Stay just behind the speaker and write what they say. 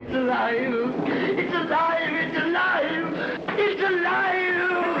alive! It's alive! It's alive! It's alive!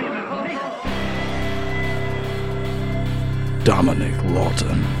 Dominic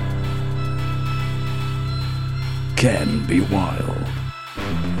Lawton can be wild.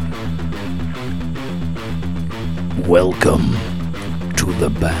 Welcome to the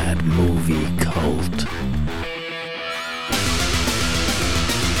Bad Movie Cult.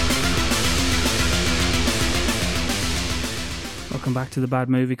 Welcome back to the Bad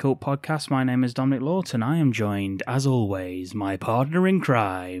Movie Cult podcast. My name is Dominic Lawton. I am joined, as always, my partner in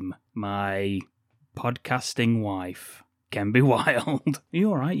crime, my podcasting wife, Can Be Wild. Are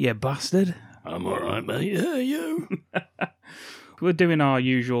you alright, you bastard? I'm alright, mate. Yeah, you. We're doing our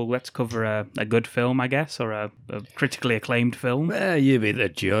usual, let's cover a good film, I guess, or a critically acclaimed film. Well, you be the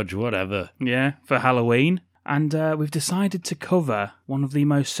judge, whatever. Yeah, for Halloween. And we've decided to cover one of the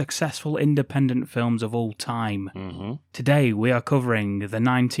most successful independent films of all time. Mm-hmm. Today we are covering the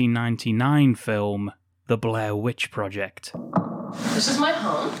 1999 film, The Blair Witch Project. This is my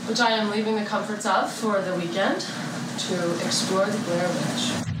home, which I am leaving the comforts of for the weekend to explore the Blair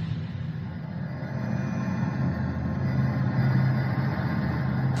Witch.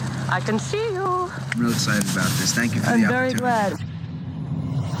 I can see you. I'm real excited about this. Thank you for the opportunity. I'm very glad.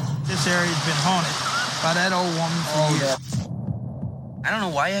 This area's been haunted by that old woman for years. I don't know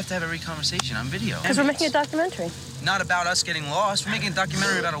why you have to have every conversation on video. Because we're making a documentary. Not about us getting lost. We're making a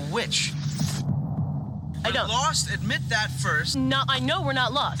documentary about a witch. I don't. We're lost. Admit that first. No, I know we're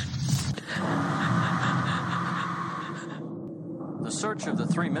not lost. The search of the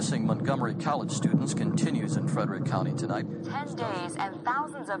three missing Montgomery College students continues in Frederick County tonight. 10 days and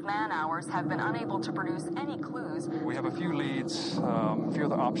thousands of man-hours have been unable to produce any clues. We have a few leads, a few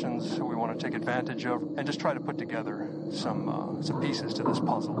other options we want to take advantage of, and just try to put together some pieces to this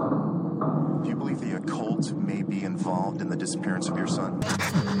puzzle. Do you believe the occult may be involved in the disappearance of your son?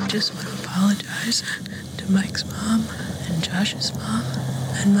 I just want to apologize to Mike's mom and Josh's mom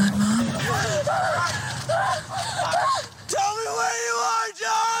and my mom. Tell me where you are,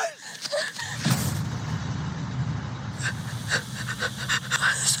 John!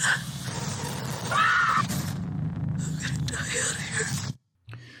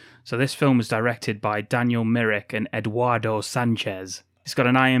 So this film was directed by Daniel Myrick and Eduardo Sanchez. It's got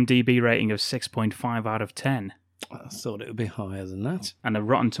an IMDb rating of 6.5 out of 10. I thought it would be higher than that. And a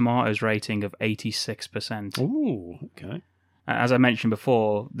Rotten Tomatoes rating of 86%. Ooh, okay. As I mentioned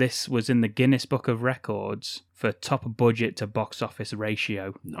before, this was in the Guinness Book of Records for top budget to box office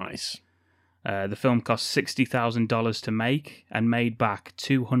ratio. Nice. The film cost $60,000 to make and made back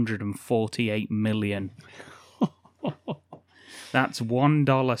 $248 million. That's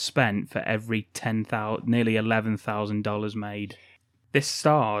 $1 spent for every nearly $11,000 made. This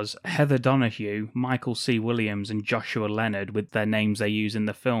stars Heather Donahue, Michael C. Williams, and Joshua Leonard with their names they use in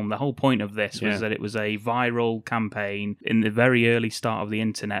the film. The whole point of this was that it was a viral campaign. In the very early start of the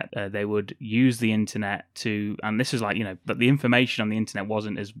internet, they would use the internet to, and this is like, but the information on the internet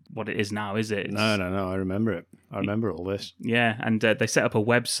wasn't as what it is now, is it? No, I remember it. I remember all this. Yeah, and they set up a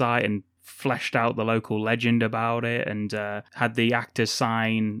website and fleshed out the local legend about it and had the actors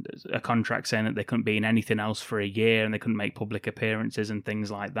sign a contract saying that they couldn't be in anything else for a year and they couldn't make public appearances and things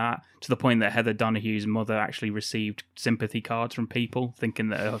like that, to the point that Heather Donahue's mother actually received sympathy cards from people thinking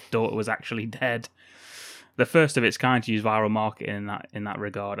that her daughter was actually dead. The first of its kind to use viral marketing in that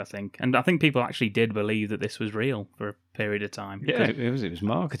regard, I think. And I think people actually did believe that this was real for a period of time. Yeah, it was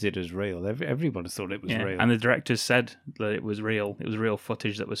marketed as real. Everyone thought it was real. And the directors said that it was real. It was real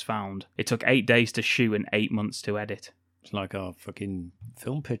footage that was found. It took 8 days to shoot and 8 months to edit. It's like our fucking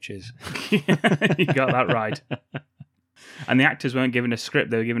film pitches. You got that right. And the actors weren't given a script.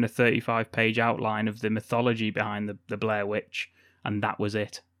 They were given a 35-page outline of the mythology behind the Blair Witch, and that was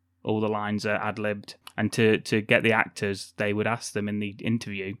it. All the lines are ad-libbed. And to get the actors, they would ask them in the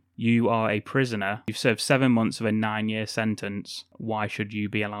interview, you are a prisoner, you've served 7 months of a 9-year sentence, why should you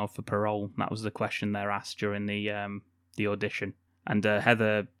be allowed for parole? That was the question they're asked during the audition. And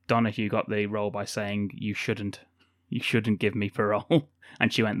Heather Donahue got the role by saying, you shouldn't give me parole.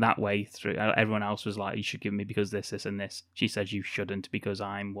 And she went that way through. Everyone else was like, you should give me because this, and this. She said, you shouldn't because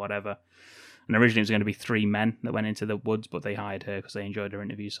I'm whatever. And originally it was going to be 3 men that went into the woods, but they hired her because they enjoyed her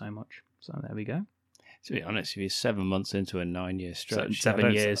interview so much. So there we go. To be honest, if you're 7 months into a 9-year stretch...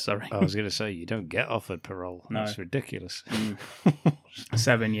 7 years, sorry. I was going to say, you don't get offered parole. No. That's ridiculous.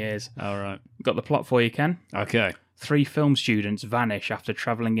 7 years. All right. Got the plot for you, Ken? Okay. 3 film students vanish after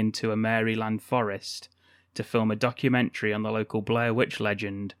travelling into a Maryland forest to film a documentary on the local Blair Witch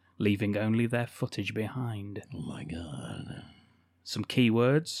legend, leaving only their footage behind. Oh my God. Some key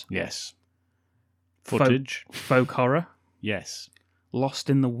words. Yes. Footage. Folk horror. Yes. Lost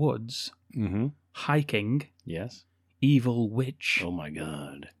in the Woods, Mm-hmm. Hiking, Yes. Evil Witch, Oh my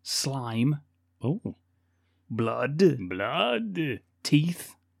god. Slime, Oh. Blood, Blood.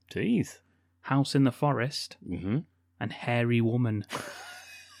 Teeth, Teeth. House in the Forest, Mm-hmm. and Hairy Woman.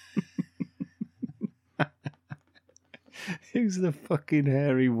 Who's the fucking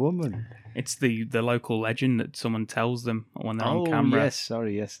hairy woman? It's the local legend that someone tells them when they're on camera. Yes,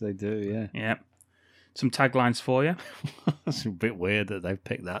 sorry, yes they do, yeah. Yeah. Some taglines for you. It's a bit weird that they've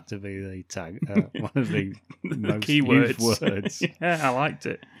picked that to be the tag, one of the most keywords. used words. Yeah, I liked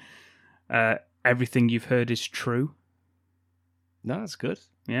it. Everything you've heard is true. No, that's good.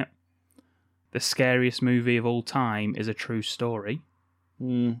 Yeah. The scariest movie of all time is a true story.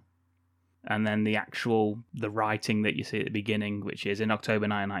 Mm. And then the writing that you see at the beginning, which is in October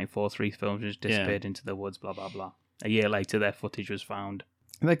 1994, 3 films just disappeared into the woods, blah, blah, blah. A year later, their footage was found.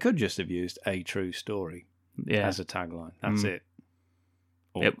 They could just have used a true story as a tagline. That's it.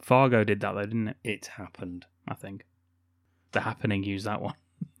 Or Yep, Fargo did that though, didn't it? It happened. I think. The Happening used that one.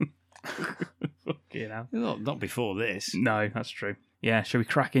 You know. Not before this. No, that's true. Yeah, shall we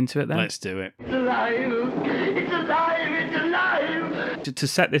crack into it then? Let's do it. It's alive! It's alive! It's alive! To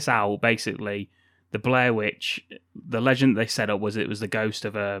set this out, basically, the Blair Witch, the legend they set up was it was the ghost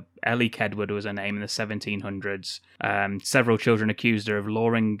of Ellie Kedward was her name in the 1700s. Several children accused her of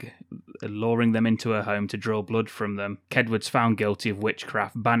luring them into her home to draw blood from them. Kedward's found guilty of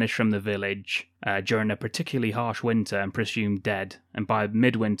witchcraft, banished from the village during a particularly harsh winter and presumed dead. And by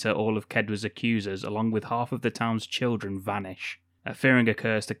midwinter, all of Kedward's accusers, along with half of the town's children, vanish. Fearing a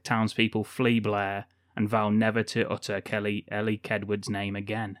curse, the townspeople flee Blair and vow never to utter Ellie Kedward's name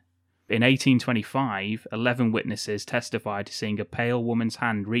again. In 1825, 11 witnesses testified to seeing a pale woman's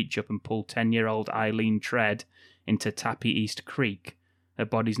hand reach up and pull 10-year-old Eileen Tread into Tappy East Creek. Her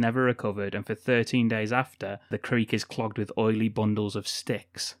body's never recovered, and for 13 days after, the creek is clogged with oily bundles of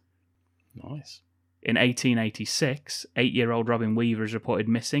sticks. Nice. In 1886, 8-year-old Robin Weaver is reported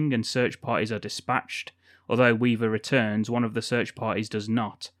missing and search parties are dispatched. Although Weaver returns, one of the search parties does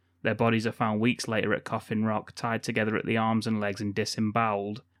not. Their bodies are found weeks later at Coffin Rock, tied together at the arms and legs and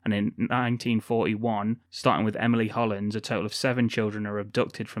disemboweled. And in 1941, starting with Emily Hollins, a total of 7 children are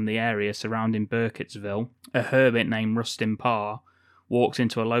abducted from the area surrounding Burkittsville. A hermit named Rustin Parr walks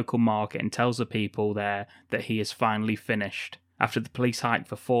into a local market and tells the people there that he is finally finished. After the police hike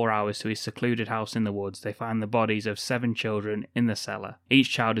for 4 hours to his secluded house in the woods, they find the bodies of 7 children in the cellar.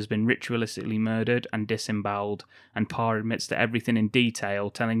 Each child has been ritualistically murdered and disemboweled, and Parr admits to everything in detail,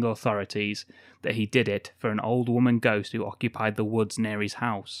 telling authorities that he did it for an old woman ghost who occupied the woods near his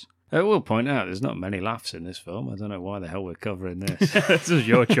house. I will point out there's not many laughs in this film. I don't know why the hell we're covering this. This was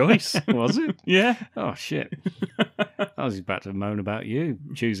your choice. Was it? Yeah. Oh, shit. I was about to moan about you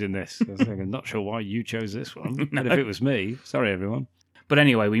choosing this. I was thinking, not sure why you chose this one. No. But if it was me, sorry, everyone. But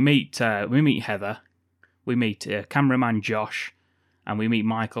anyway, we meet Heather, we meet cameraman Josh, and we meet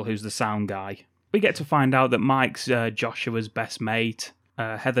Michael, who's the sound guy. We get to find out that Mike's Joshua's best mate.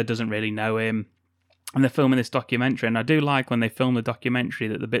 Heather doesn't really know him. And they're filming this documentary, and I do like when they film the documentary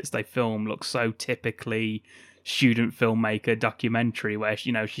that the bits they film look so typically student filmmaker documentary, where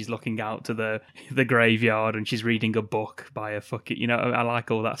she's looking out to the graveyard and she's reading a book by a fucking I like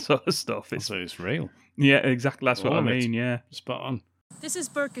all that sort of stuff. It's real. Yeah, exactly. That's what I mean. Yeah, spot on. This is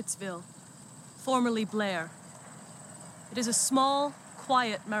Burkittsville, formerly Blair. It is a small,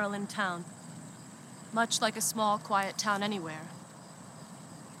 quiet Maryland town, much like a small, quiet town anywhere.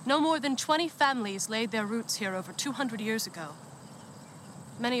 No more than 20 families laid their roots here over 200 years ago,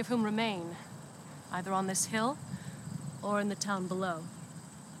 many of whom remain, either on this hill or in the town below.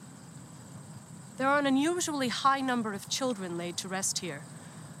 There are an unusually high number of children laid to rest here,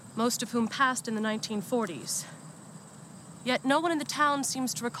 most of whom passed in the 1940s. Yet no one in the town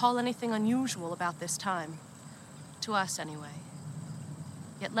seems to recall anything unusual about this time. To us, anyway.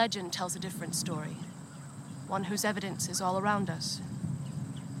 Yet legend tells a different story, one whose evidence is all around us.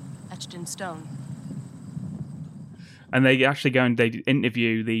 Etched in stone. And they actually go and they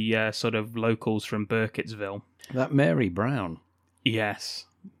interview the sort of locals from Burkittsville. That Mary Brown. Yes.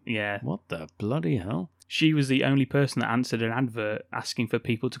 Yeah. What the bloody hell? She was the only person that answered an advert asking for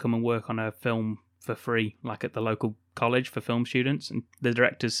people to come and work on her film for free, like at the local college for film students. And the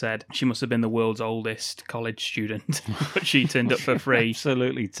directors said she must have been the world's oldest college student, but she turned up for free.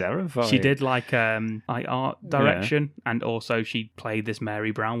 Absolutely terrifying. She did like art direction, and also she played this Mary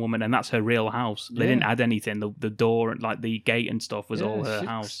Brown woman, and that's her real house. They didn't add anything. The door, like the gate and stuff, was all her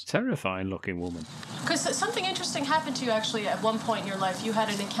house. Terrifying looking woman. Because something interesting happened to you actually at one point in your life. You had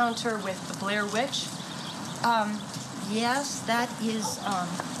an encounter with the Blair Witch. Yes, that is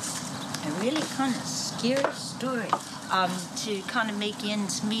a really kind of scary story. to kind of make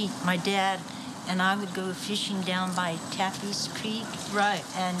ends meet. My dad and I would go fishing down by Taffy's Creek. Right.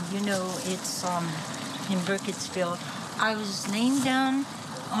 And, it's in Burkittsville. I was laying down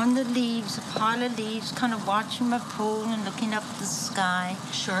on the leaves, a pile of leaves, kind of watching my pole and looking up at the sky.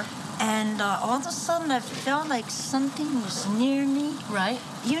 Sure. And all of a sudden I felt like something was near me. Right.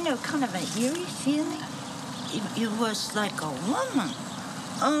 Kind of an eerie feeling. It was like a woman,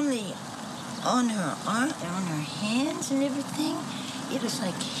 only on her arm, on her hands and everything. It was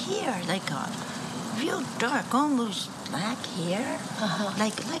like hair, like a real dark, almost black hair.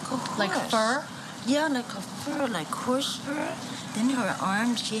 Like a horse. Like fur? Yeah, like a fur, like horse fur. Then her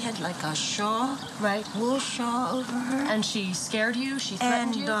arms, she had like a shawl. Right. Wool shawl over her. And she scared you? She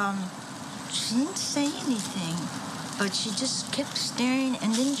threatened you? And she didn't say anything, but she just kept staring,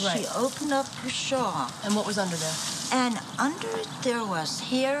 and then she opened up her shawl. And what was under there? And under it there was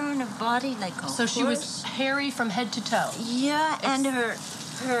hair on her body like a horse. So she was hairy from head to toe? Yeah, and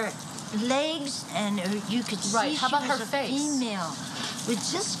her legs, and you could see How about she was her a face? female. With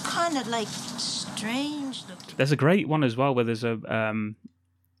just kind of like strange looking. There's a great one as well where there's a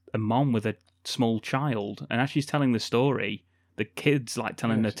mom with a small child, and as she's telling the story, the kid's like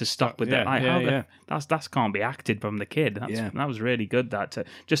telling her to stop with that. That can't be acted from the kid. That was really good.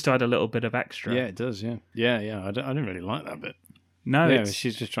 Just to add a little bit of extra. Yeah, it does. Yeah. I didn't really like that bit. No, yeah,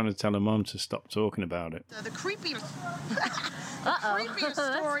 she's just trying to tell her mum to stop talking about it. The creepiest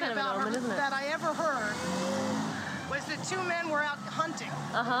story about her that I ever heard was that two men were out hunting,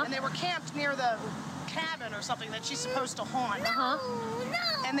 and they were camped near the cabin or something that she's supposed to haunt. No.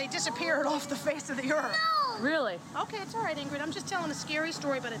 And they disappeared off the face of the earth. No. Really? Okay, it's all right, Ingrid. I'm just telling a scary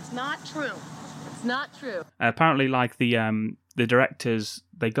story, but it's not true. It's not true. Apparently, like the directors,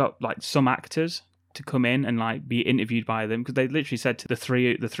 they got like some actors to come in and like be interviewed by them, because they literally said to the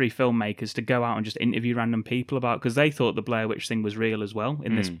three filmmakers to go out and just interview random people about, because they thought the Blair Witch thing was real as well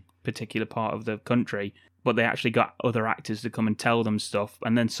in this particular part of the country. But they actually got other actors to come and tell them stuff,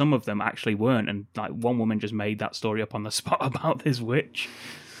 and then some of them actually weren't. And like one woman just made that story up on the spot about this witch.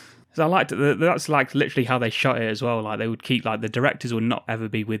 So I liked it. That's like literally how they shot it as well. Like they would keep like the directors would not ever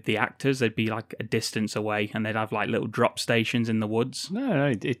be with the actors; they'd be like a distance away, and they'd have like little drop stations in the woods.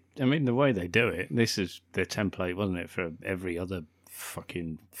 No, I mean the way they do it. This is the template, wasn't it, for every other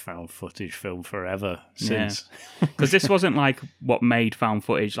fucking found footage film forever since. Because this wasn't like what made found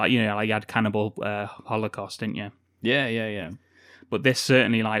footage. Like you had Cannibal Holocaust, didn't you? Yeah. But this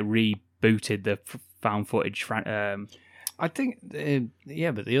certainly like rebooted the found footage. I think,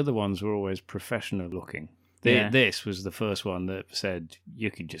 but the other ones were always professional looking. This was the first one that said you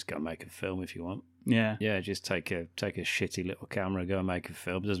could just go make a film if you want. Yeah, just take a shitty little camera, go and make a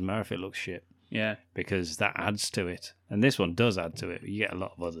film. Doesn't matter if it looks shit. Yeah, because that adds to it, and this one does add to it. You get a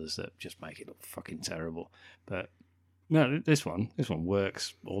lot of others that just make it look fucking terrible, but no, this one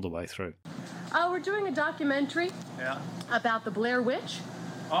works all the way through. We're doing a documentary. About the Blair Witch.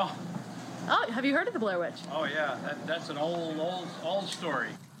 Oh, have you heard of the Blair Witch? Oh yeah, that's an old story.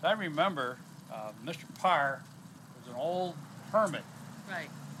 I remember Mr. Parr was an old hermit. Right.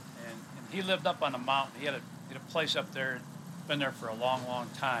 And he lived up on a mountain. He had a place up there, been there for a long, long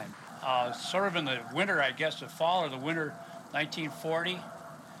time. Sort of in the winter, I guess, the fall or the winter 1940,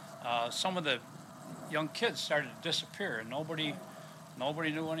 some of the young kids started to disappear, and nobody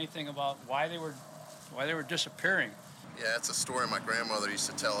knew anything about why they were disappearing. Yeah, that's a story my grandmother used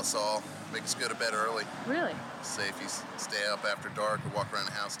to tell us all. Make us go to bed early. Really? Say if you stay up after dark or walk around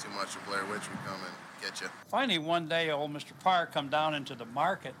the house too much, the Blair Witch would come and get you. Finally, one day, old Mr. Parr come down into the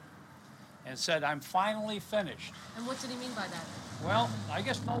market and said, "I'm finally finished." And what did he mean by that? Well, I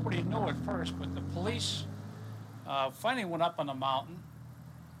guess nobody knew at first, but the police finally went up on the mountain,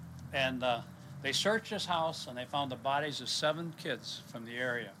 and they searched his house, and they found the bodies of 7 kids from the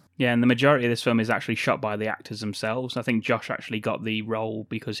area. Yeah, and the majority of this film is actually shot by the actors themselves. I think Josh actually got the role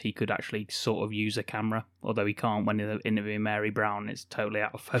because he could actually sort of use a camera, although he can't when they're interviewing Mary Brown. It's totally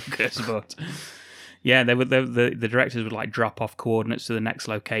out of focus, but... Yeah, the directors would like drop off coordinates to the next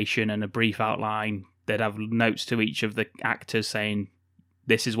location and a brief outline. They'd have notes to each of the actors saying,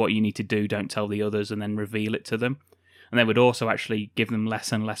 "This is what you need to do, don't tell the others," and then reveal it to them. And they would also actually give them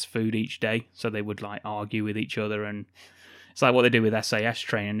less and less food each day, so they would like argue with each other. And it's like what they do with SAS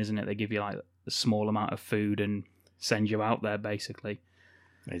training, isn't it? They give you like a small amount of food and send you out there, basically.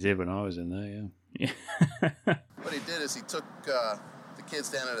 They did when I was in there, yeah. What he did is he took the kids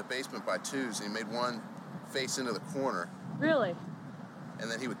down in the basement by twos, and he made one face into the corner. Really? And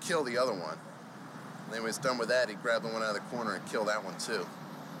then he would kill the other one. And then when he was done with that, he'd grab the one out of the corner and kill that one too.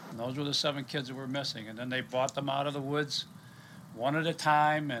 And those were the 7 kids that were missing. And then they brought them out of the woods one at a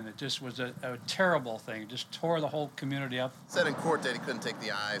time, and it just was a terrible thing. It just tore the whole community up. Said in court that he couldn't take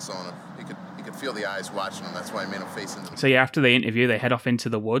the eyes on him. He could feel the eyes watching him. That's why he made him face into. So yeah, after the interview, they head off into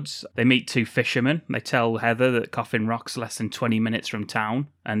the woods. They meet two fishermen. They tell Heather that Coffin Rock's less than 20 minutes from town,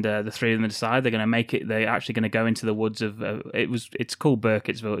 and the three of them decide they're going to make it. They're actually going to go into the woods of. It's called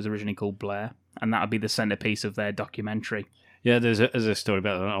Burkittsville. It was originally called Blair, and that'll be the centerpiece of their documentary. Yeah, there's a story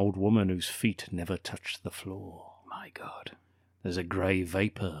about an old woman whose feet never touched the floor. My God. There's a grey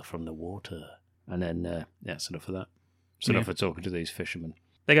vapour from the water. And then, that's enough of that. It's enough for talking to these fishermen.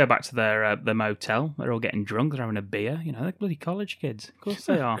 They go back to their motel. They're all getting drunk. They're having a beer. You know, they're bloody college kids. Of course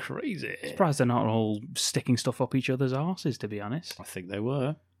they are. Crazy. Surprised they're not all sticking stuff up each other's arses, to be honest. I think they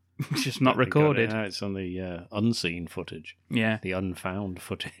were. It's just not recorded. It's on the unseen footage. Yeah. The unfound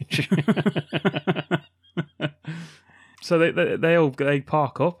footage. So they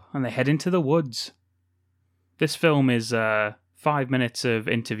park up and they head into the woods. This film is 5 minutes of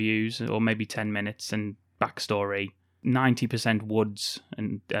interviews, or maybe 10 minutes, and backstory. 90% woods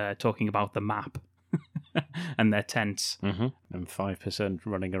and talking about the map and their tents. Mm-hmm. And 5%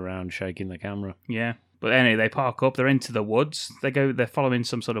 running around shaking the camera. Yeah. But anyway, they park up. They're into the woods. They're following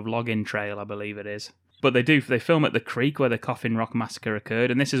some sort of logging trail, I believe it is. But they film at the creek where the Coffin Rock massacre occurred,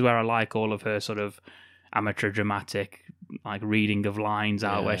 and this is where I like all of her sort of amateur dramatic, like, reading of lines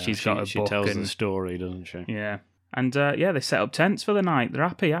out, where she tells the story, doesn't she? Yeah. And they set up tents for the night. They're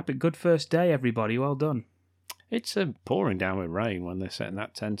happy. Good first day, everybody. Well done. It's pouring down with rain when they're setting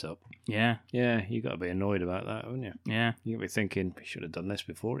that tent up. Yeah. Yeah, you got to be annoyed about that, haven't you? Yeah. You got to be thinking, we should have done this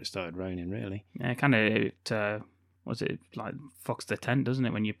before it started raining, really. Yeah, kind of, was it like fucks the tent, doesn't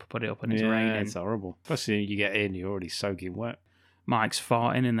it, when you put it up and it's raining? It's horrible. Plus, you get in, you're already soaking wet. Mike's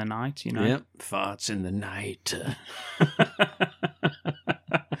farting in the night, you know. Yep, farts in the night.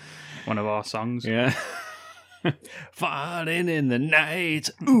 One of our songs. Yeah. Farting in the night.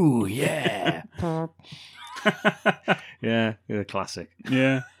 Ooh, yeah. Yeah, a classic.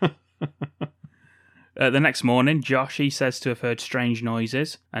 Yeah. The next morning, Josh, he says to have heard strange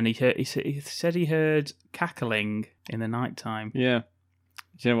noises, and he said he heard cackling in the night time. Yeah.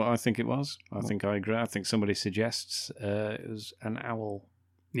 Do you know what I think it was? I think I agree. I think somebody suggests it was an owl.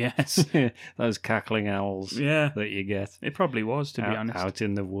 Yes. Those cackling owls that you get. It probably was, to be honest. Out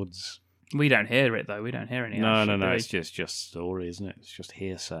in the woods. We don't hear it, though. We don't hear any of that. No. It's just story, isn't it? It's just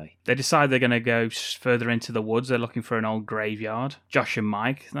hearsay. They decide they're going to go further into the woods. They're looking for an old graveyard. Josh and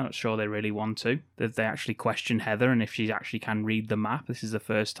Mike, they're not sure they really want to. They actually question Heather and if she actually can read the map. This is the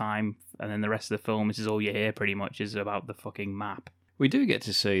first time, and then the rest of the film, this is all you hear pretty much, is about the fucking map. We do get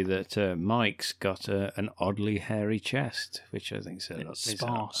to see that Mike's got an oddly hairy chest, which I think is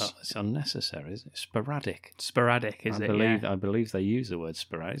sparse. It's unnecessary, isn't it? Sporadic. Sporadic, is it? Yeah. I believe they use the word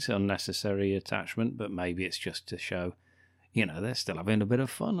sporadic. It's an unnecessary attachment, but maybe it's just to show, they're still having a bit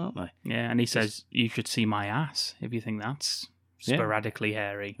of fun, aren't they? Yeah, and he says, you should see my ass if you think that's sporadically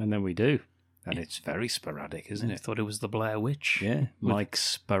hairy. And then we do. And it's very sporadic, isn't it? I thought it was the Blair Witch. Yeah, Mike's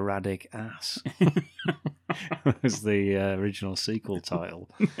Sporadic Ass. was the original sequel title.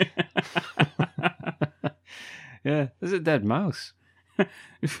 Yeah, there's a dead mouse.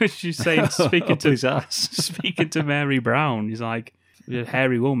 She's saying, speaking to his ass. Speaking to Mary Brown, he's like, a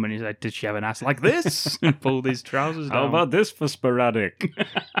hairy woman. He's like, did she have an ass like this? And pulled his trousers down. How about this for sporadic?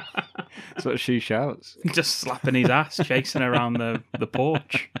 That's what she shouts. Just slapping his ass, chasing around the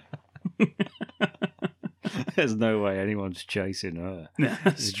porch. There's no way anyone's chasing her. Yeah,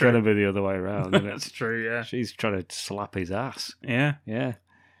 that's it's true. It's got to be the other way around, isn't it? That's true, yeah. She's trying to slap his ass. Yeah. Yeah.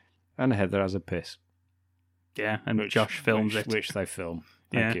 And Heather has a piss. Yeah, and Josh films it. Which they film.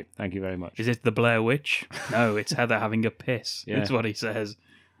 Thank you very much. Is it the Blair Witch? No, it's Heather having a piss. Yeah. That's what he says.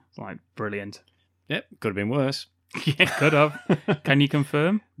 It's like, brilliant. Yep, could have been worse. Yeah, could have. Can you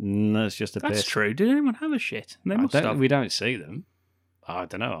confirm? No, it's just a piss. That's true. Did anyone have a shit? They must have. We don't see them. I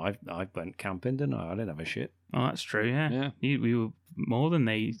don't know. I went camping, didn't I? I didn't have a shit. Oh, that's true, yeah. We were more than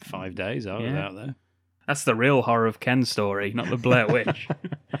 5 days I was out there. That's the real horror of Ken's story, not the Blair Witch.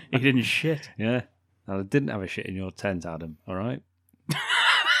 He didn't shit. Yeah. I didn't have a shit in your tent, Adam, all right?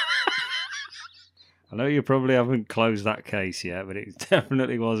 I know you probably haven't closed that case yet, but it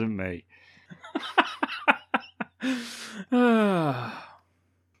definitely wasn't me.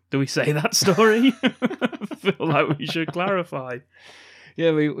 Do we say that story? I feel like we should clarify.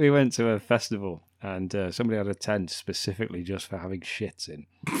 Yeah, we went to a festival and somebody had a tent specifically just for having shits in.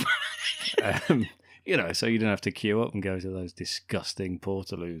 So you don't have to queue up and go to those disgusting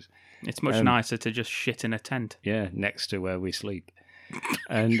portaloos. It's much nicer to just shit in a tent. Yeah, next to where we sleep.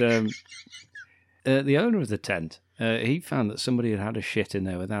 And The owner of the tent, he found that somebody had a shit in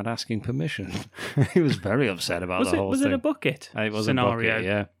there without asking permission. He was very upset about the whole thing. Was it a bucket It was scenario? A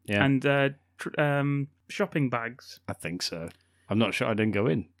bucket, yeah. And shopping bags? I think so. I'm not sure. I didn't go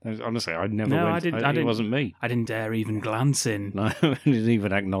in. Honestly, I never No, went. I didn't. It wasn't me. I didn't dare even glance in. No, I didn't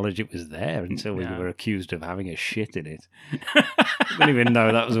even acknowledge it was there until we were accused of having a shit in it. I didn't even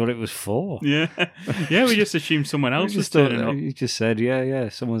know that was what it was for. Yeah, we just assumed someone else was turning up. You just said, yeah,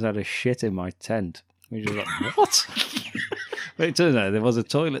 someone's had a shit in my tent. We just like, what? But it turns out there was a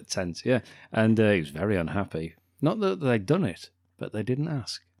toilet tent, yeah. And he was very unhappy. Not that they'd done it, but they didn't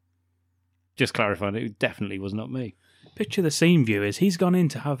ask. Just clarifying, it definitely was not me. Picture the scene, viewers. He's gone in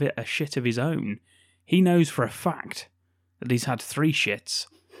to have a shit of his own. He knows for a fact that he's had 3 shits.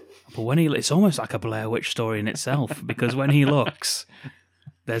 But when it's almost like a Blair Witch story in itself, because when he looks,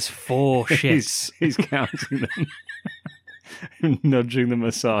 there's 4 shits. He's counting them. Nudging them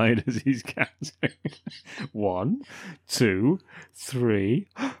aside as he's counting. 1, 2, 3,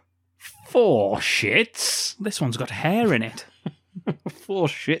 4 shits. This one's got hair in it. 4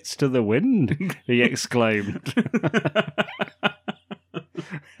 shits to the wind, he exclaimed.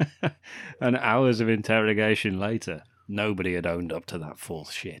 And hours of interrogation later, nobody had owned up to that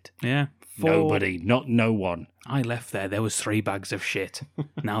 4th shit. Yeah. Nobody, not no one. I left there was 3 bags of shit.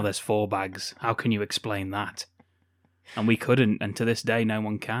 Now there's 4 bags. How can you explain that? And we couldn't, and to this day no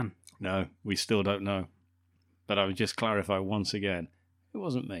one can. No, we still don't know. But I would just clarify once again, it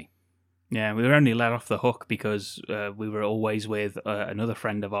wasn't me. Yeah, we were only let off the hook because we were always with another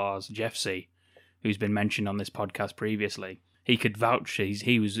friend of ours, Jeff C., who's been mentioned on this podcast previously. He could vouch.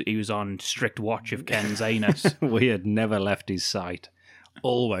 He was on strict watch of Ken's anus. We had never left his sight.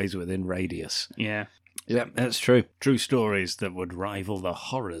 Always within radius. Yeah. Yeah, that's true. True stories that would rival the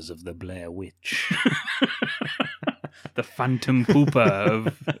horrors of the Blair Witch. The phantom pooper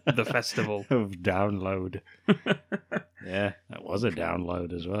of the festival. Of download. Yeah, that was a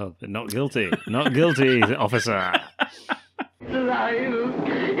download as well. But not guilty. Not guilty, officer. It's alive!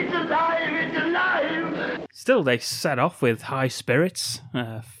 It's alive! It's alive! Still, they set off with high spirits,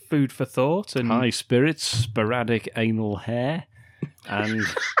 food for thought. And high spirits, sporadic anal hair, and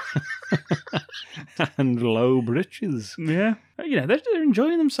and low britches. Yeah. They're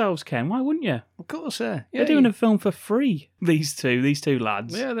enjoying themselves, Ken. Why wouldn't you? Of course, yeah. They're doing a film for free, these two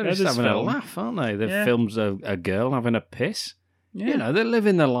lads. Yeah, they're just having a laugh, aren't they? They've filmed a girl having a piss. Yeah. They're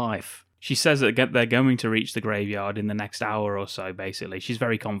living their life. She says that they're going to reach the graveyard in the next hour or so, basically. She's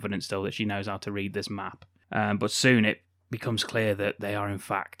very confident still that she knows how to read this map. But soon it becomes clear that they are, in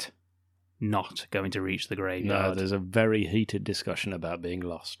fact, not going to reach the graveyard. No, there's a very heated discussion about being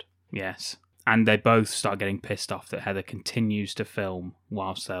lost. Yes. And they both start getting pissed off that Heather continues to film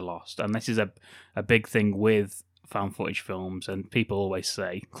whilst they're lost. And this is a big thing with found footage films, and people always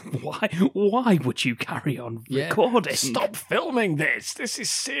say, why would you carry on recording? Stop filming this. This is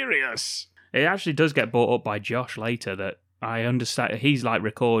serious. It actually does get brought up by Josh later that I understand. He's like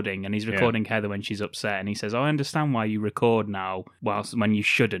recording, and he's recording Heather when she's upset, and he says, I understand why you record now when you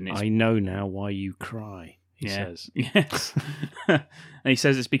shouldn't. I know now why you cry. He says. Yes. And he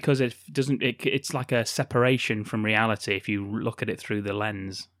says it's because it's like a separation from reality if you look at it through the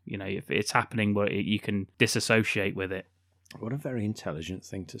lens. If it's happening, but you can disassociate with it. What a very intelligent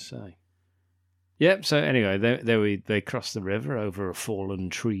thing to say. Yep, so anyway, they cross the river over a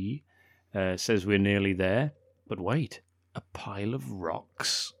fallen tree. Says we're nearly there. But wait, a pile of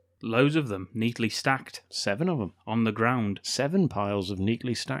rocks. Loads of them, neatly stacked. 7 of them. On the ground. 7 piles of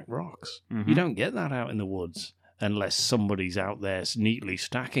neatly stacked rocks. Mm-hmm. You don't get that out in the woods unless somebody's out there neatly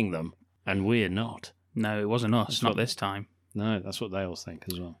stacking them, and we're not. No, it wasn't us, not this time. No, that's what they all think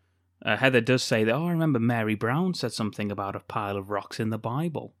as well. Heather does say that, I remember Mary Brown said something about a pile of rocks in the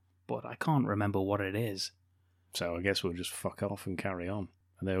Bible, but I can't remember what it is. So I guess we'll just fuck off and carry on.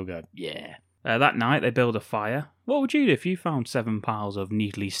 And they all go, yeah. That night, they build a fire. What would you do if you found 7 piles of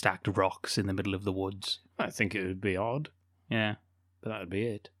neatly stacked rocks in the middle of the woods? I think it would be odd. Yeah. But that would be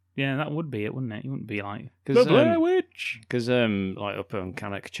it. Yeah, that would be it, wouldn't it? You wouldn't be like, the Blair Witch! Because, like, up on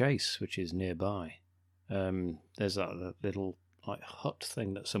Cannock Chase, which is nearby, there's that little, like, hut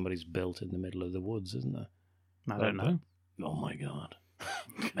thing that somebody's built in the middle of the woods, isn't there? I don't know. Oh, my God.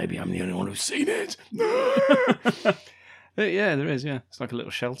 Maybe I'm the only one who's seen it. Yeah, there is, yeah. It's like a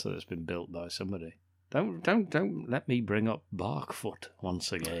little shelter that's been built by somebody. Don't let me bring up Barkfoot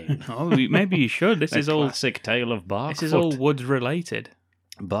once again. Oh, maybe you should. This is all classic tale of Barkfoot. This is all woods related.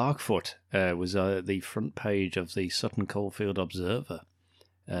 Barkfoot was the front page of the Sutton Coldfield Observer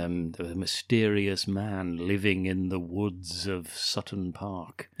The mysterious man living in the woods of Sutton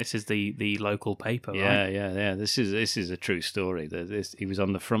Park. This is the local paper, Yeah, right? yeah. This is a true story. He was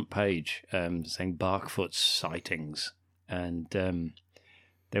on the front page saying Barkfoot's sightings, and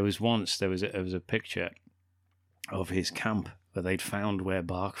there was a picture of his camp where they'd found where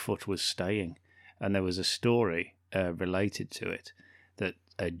Barkfoot was staying, and there was a story related to it that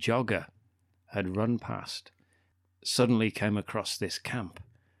a jogger had run past, suddenly came across this camp,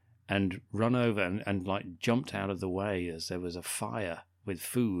 and run over and like jumped out of the way as there was a fire with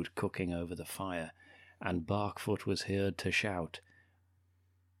food cooking over the fire, and Barkfoot was heard to shout,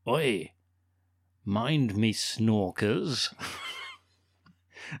 "Oi, mind me snorkers,"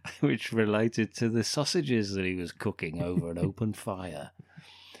 which related to the sausages that he was cooking over an open fire.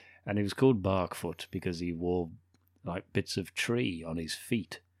 And he was called Barkfoot because he wore like bits of tree on his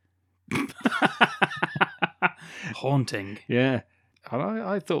feet. Haunting. Yeah. And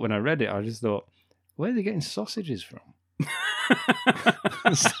I thought when I read it, I just thought, where are they getting sausages from?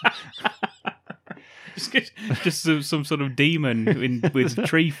 just some sort of demon with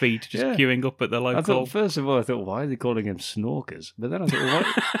tree feet just queuing up at the local... I thought, first of all, why are they calling him snorkers? But then I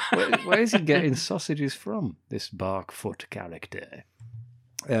thought, where is he getting sausages from, this Barkfoot character?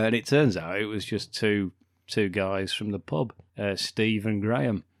 And it turns out it was just two guys from the pub, Steve and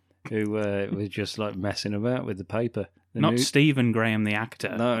Graham, who was just like messing about with the paper. Not Stephen Graham, the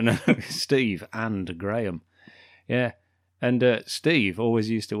actor. No, Steve and Graham. Yeah. And Steve always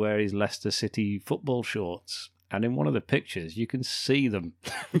used to wear his Leicester City football shorts. And in one of the pictures, you can see them.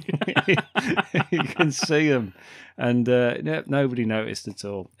 You can see them. And nobody noticed at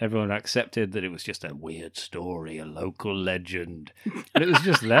all. Everyone accepted that it was just a weird story, a local legend. And it was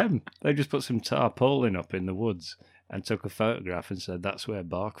just them. They just put some tarpaulin up in the woods and took a photograph and said, that's where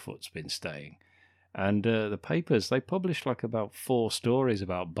Barkfoot's been staying. And the papers, they published like about 4 stories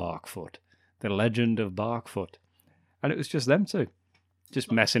about Barkfoot, the legend of Barkfoot. And it was just them two, just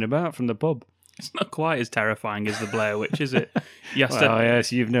messing about from the pub. It's not quite as terrifying as the Blair Witch, is it?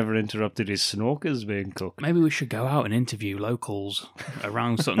 Yes, you've never interrupted his snorkers being cooked. Maybe we should go out and interview locals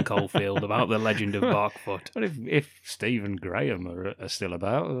around Sutton Coldfield about the legend of Barkfoot. But if Steve and Graham are still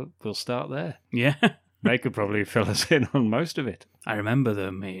about, we'll start there. Yeah. They could probably fill us in on most of it. I remember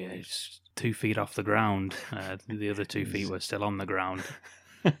them. It's 2 feet off the ground. The other 2 feet were still on the ground.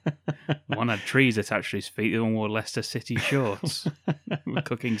 One had trees attached to his feet. The one wore Leicester City shorts. We're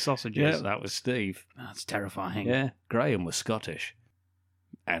cooking sausages. Yeah, that was Steve. That's terrifying. Yeah, Graham was Scottish.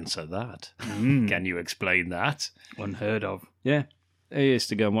 Answer that. Can you explain that? Unheard of. Yeah, he used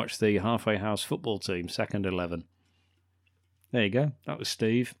to go and watch the Halfway House football team, second 11. There you go. That was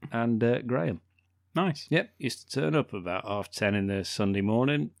Steve and Graham. Nice. Yep, used to turn up about 10:30 in the Sunday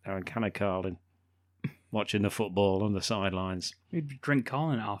morning, having a can of Carling, watching the football on the sidelines. We'd drink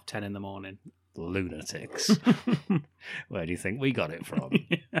Carling at 10:30 in the morning. Lunatics. Where do you think we got it from?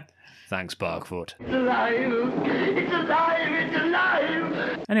 Yeah. Thanks, Barkfoot. It's alive! It's alive! It's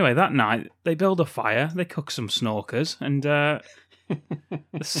alive! Anyway, that night, they build a fire, they cook some snorkers, and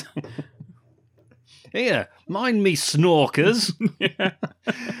Here, mind me snorkers. Yeah.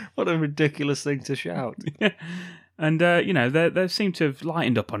 What a ridiculous thing to shout. Yeah. And, they seem to have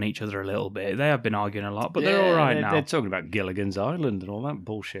lightened up on each other a little bit. They have been arguing a lot, but they're all right now. They're talking about Gilligan's Island and all that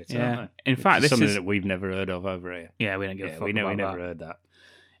bullshit, aren't they? In fact, this something is that we've never heard of over here. Yeah, we don't give a fuck we about never that. heard that.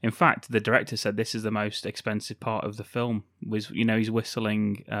 In fact, the director said this is the most expensive part of the film. He's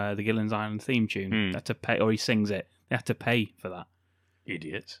whistling the Gilligan's Island theme tune. They had to pay, or he sings it. They had to pay for that.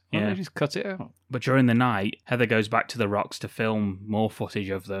 Idiots. Why don't they just cut it out? But during the night, Heather goes back to the rocks to film more footage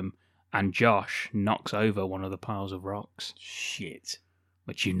of them, and Josh knocks over one of the piles of rocks. Shit.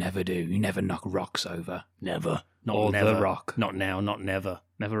 Which you never do. You never knock rocks over. Never. Not or never. the rock. Not now, not never.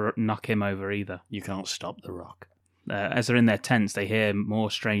 Never knock him over either. You can't stop the rock. As they're in their tents, they hear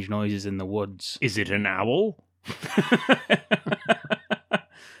more strange noises in the woods. Is it an owl?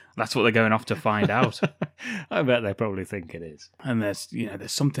 That's what they're going off to find out. I bet they probably think it is. And there's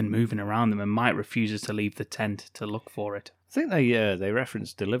something moving around them, and Mike refuses to leave the tent to look for it. I think they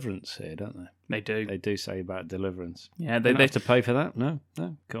reference Deliverance here, don't they? They do. They do say about Deliverance. Yeah, they have to pay for that. No,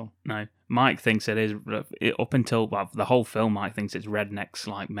 cool. No, Mike thinks it is up until the whole film. Mike thinks it's rednecks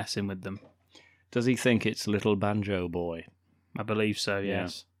like messing with them. Does he think it's Little Banjo Boy? I believe so.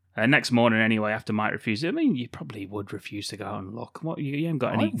 Yes. Next morning, anyway, after Mike refuses, I mean, you probably would refuse to go out and look. What? You haven't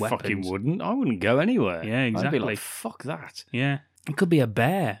got any weapons. I fucking wouldn't. I wouldn't go anywhere. Yeah, exactly. I'd be like, fuck that. Yeah. It could be a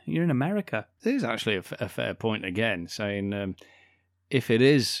bear. You're in America. There's actually a fair point again, saying if it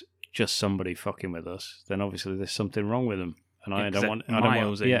is just somebody fucking with us, then obviously there's something wrong with them, and I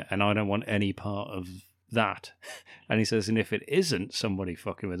don't want any part of that. And he says, and if it isn't somebody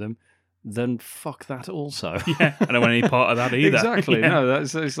fucking with them, then fuck that also. Yeah, I don't want any part of that either. Exactly. Yeah. No,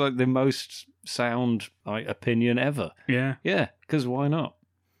 that's like the most sound opinion ever. Yeah. Yeah, because why not?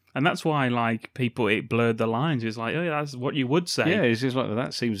 And that's why, like, it blurred the lines. It's like, oh, yeah, that's what you would say. Yeah, it's just like, well,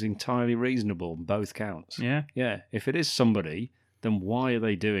 that seems entirely reasonable on both counts. Yeah. Yeah, if it is somebody, then why are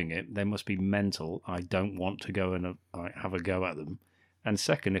they doing it? They must be mental. I don't want to go and have a go at them. And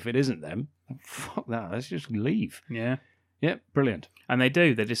second, if it isn't them, fuck that. Let's just leave. Yeah. Yep, brilliant. And they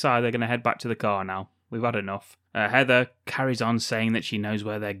do. They decide they're going to head back to the car now. We've had enough. Heather carries on saying that she knows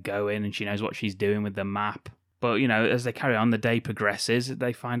where they're going and she knows what she's doing with the map. But, you know, as they carry on, the day progresses,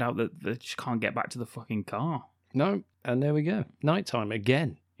 they find out that they just can't get back to the fucking car. No, and there we go. Nighttime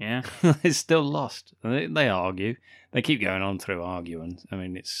again. Yeah. It's still lost. And they argue. They keep going on through arguing. I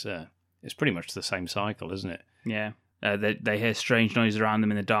mean, it's pretty much the same cycle, isn't it? Yeah. They hear strange noises around them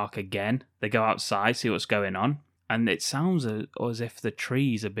in the dark again. They go outside, see what's going on. And it sounds as if the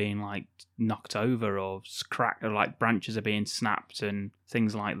trees are being, like, knocked over or cracked, or, like, branches are being snapped and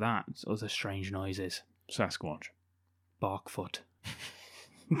things like that. It's other strange noises. Sasquatch. Barkfoot.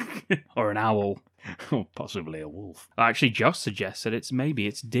 Or an owl. Or possibly a wolf. Actually, Josh suggests that maybe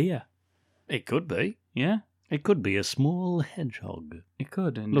it's deer. It could be. Yeah? It could be a small hedgehog. It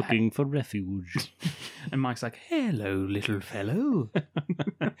could. And looking for refuge. And Mike's like, hello, little fellow.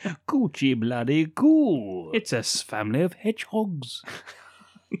 Coochie bloody cool. It's a family of hedgehogs.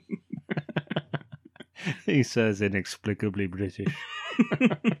 He says inexplicably British.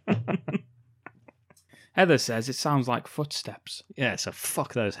 Heather says it sounds like footsteps. Yeah, so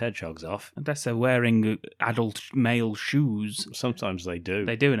fuck those hedgehogs off. Unless they're wearing adult male shoes. Sometimes they do.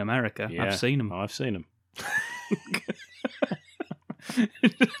 They do in America. Yeah, I've seen them. I've seen them.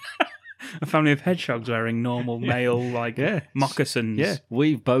 A family of hedgehogs wearing normal male, moccasins. Yeah,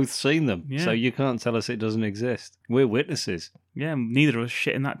 we've both seen them, Yeah. so you can't tell us it doesn't exist. We're witnesses. Yeah, neither of us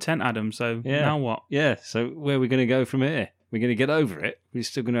shit in that tent, Adam, so now what? Yeah, so where are we going to go from here? We're going to get over it? We're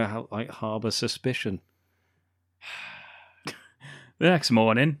still going to harbour suspicion. The next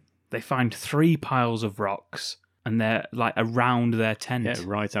morning, they find 3 piles of rocks, and they're like around their tent. Yeah,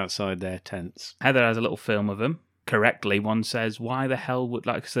 right outside their tents. Heather has a little film of them. Correctly, one says, "Why the hell would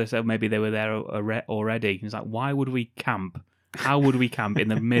so they said maybe they were there already?" He's like, "Why would we camp? How would we camp in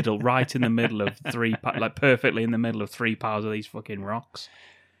the middle, right in the middle of perfectly in the middle of 3 piles of these fucking rocks?"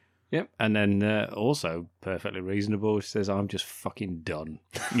 Yep, and then also perfectly reasonable, she says, I'm just fucking done.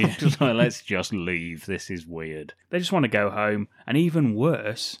 Yeah. Let's just leave. This is weird. They just want to go home, and even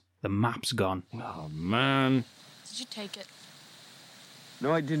worse, the map's gone. Oh, man. Did you take it?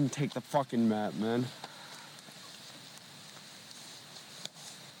 No, I didn't take the fucking map, man.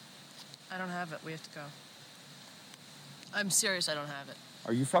 I don't have it. We have to go. I'm serious, I don't have it.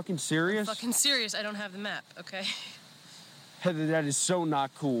 Are you fucking serious? Fucking serious, I don't have the map, okay? Heather, that is so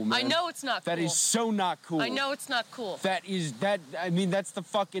not cool, man. I know it's not cool. That is so not cool. I know it's not cool. That's the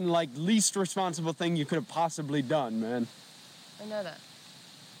fucking, least responsible thing you could have possibly done, man. I know that.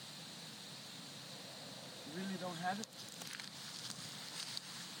 You really don't have it?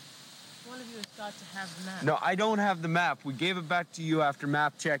 One of you has got to have the map. No, I don't have the map. We gave it back to you after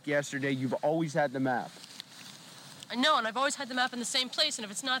map check yesterday. You've always had the map. I know, and I've always had the map in the same place, and if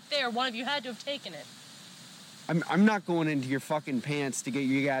it's not there, one of you had to have taken it. I'm not going into your fucking pants to get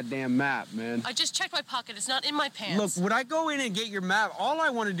your goddamn map, man. I just checked my pocket. It's not in my pants. Look, would I go in and get your map? All I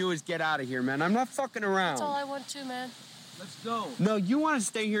want to do is get out of here, man. I'm not fucking around. That's all I want to, man. Let's go. No, you want to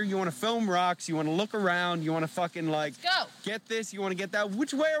stay here. You want to film rocks. You want to look around. You want to fucking, Let's go. get this. You want to get that.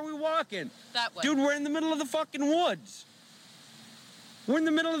 Which way are we walking? That way. Dude, we're in the middle of the fucking woods. We're in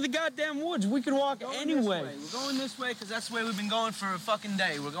the middle of the goddamn woods. We could walk anyway. We're going this way because that's the way we've been going for a fucking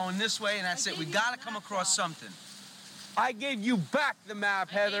day. We're going this way, and that's it. We got to come across something. I gave you back the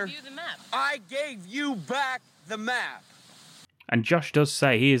map, Heather. I gave you the map. I gave you back the map. And Josh does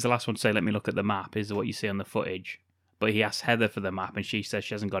say, he is the last one to say, let me look at the map, is what you see on the footage. But he asks Heather for the map, and she says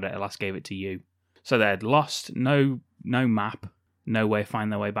she hasn't got it. I last gave it to you. So they're lost, no map, no way to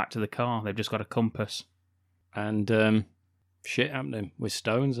find their way back to the car. They've just got a compass. And shit happening with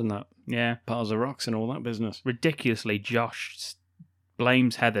stones and that. Yeah. Piles of rocks and all that business. Ridiculously, Josh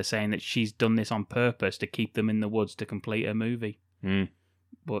blames Heather, saying that she's done this on purpose to keep them in the woods to complete her movie.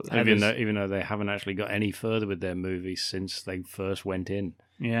 But even though they haven't actually got any further with their movie since they first went in.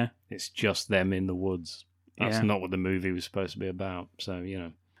 Yeah. It's just them in the woods. That's not what the movie was supposed to be about. So,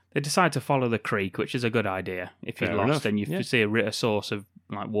 They decide to follow the creek, which is a good idea. If you're lost and you see a source of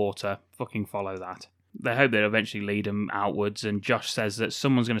water, fucking follow that. They hope they'll eventually lead them outwards, and Josh says that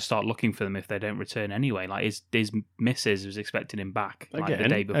someone's going to start looking for them if they don't return anyway. Like his missus was expecting him back the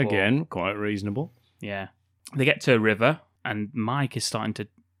day before. Again, quite reasonable. Yeah. They get to a river, and Mike is starting to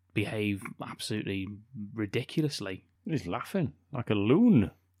behave absolutely ridiculously. He's laughing like a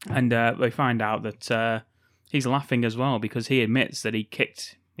loon. And they find out that he's laughing as well because he admits that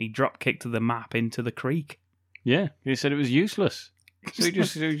he drop kicked the map into the creek. Yeah, he said it was useless. So he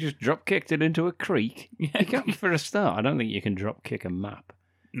just drop kicked it into a creek. Yeah, for a start, I don't think you can drop kick a map.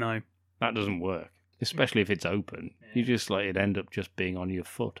 No, that doesn't work, especially if it's open. Yeah. You just it'd end up just being on your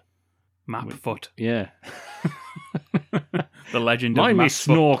foot. Map foot. Yeah. The legend of Map me Foot.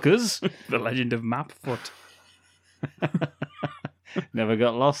 snorkers. The legend of Map Foot. Never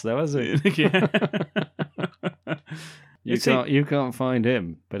got lost though, has he? Yeah. You can't find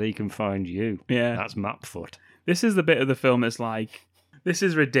him, but he can find you. Yeah. That's Mapfoot. This is the bit of the film that's like, this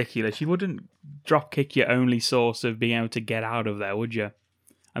is ridiculous. You wouldn't drop kick your only source of being able to get out of there, would you?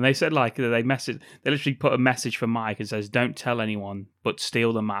 And they said they literally put a message for Mike and says, don't tell anyone, but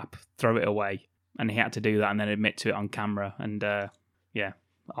steal the map, throw it away. And he had to do that and then admit to it on camera. And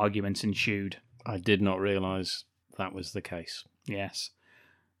arguments ensued. I did not realise that was the case. Yes.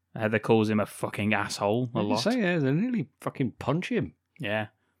 Heather calls him a fucking asshole a lot. They nearly fucking punch him. Yeah.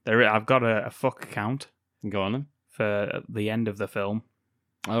 I've got a fuck count. Go on then. For the end of the film.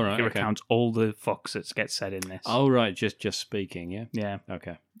 Oh, right. He recounts all the fucks that get said in this. Oh, right. Just speaking, yeah? Yeah.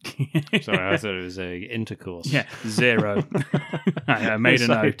 Okay. Sorry, I thought it was intercourse. Yeah, 0. I made a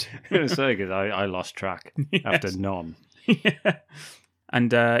note. I was going to say, because I lost track after none. Yeah.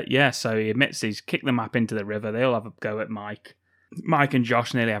 And, so he admits he's kicked the map into the river. They all have a go at Mike. Mike and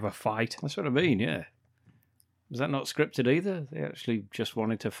Josh nearly have a fight. That's what I mean, yeah. Was that not scripted either? They actually just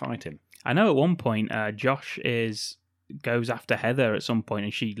wanted to fight him. I know at one point, Josh goes after Heather at some point,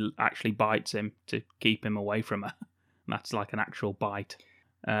 and she actually bites him to keep him away from her. And that's like an actual bite.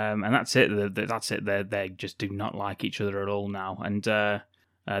 And that's it. That's it. They just do not like each other at all now. And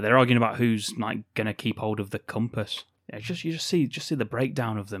they're arguing about who's like going to keep hold of the compass. Yeah, you just see the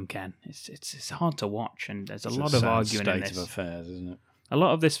breakdown of them, Ken. It's hard to watch, and there's a lot of arguing in this. State of affairs, isn't it? A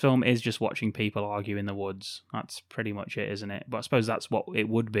lot of this film is just watching people argue in the woods. That's pretty much it, isn't it? But I suppose that's what it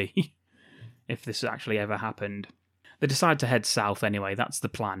would be if this actually ever happened. They decide to head south anyway. That's the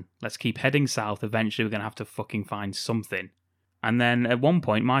plan. Let's keep heading south. Eventually, we're going to have to fucking find something. And then at one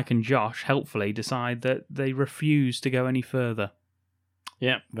point, Mike and Josh helpfully decide that they refuse to go any further.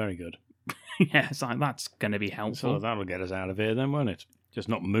 Yeah, very good. Yeah, it's like, that's going to be helpful. So that'll get us out of here then, won't it? Just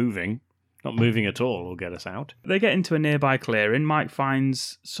not moving. Not moving at all will get us out. They get into a nearby clearing. Mike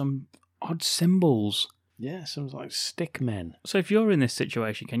finds some odd symbols. Yeah, some like stick men. So if you're in this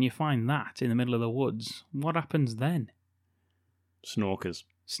situation, can you find that in the middle of the woods? What happens then? Snorkers.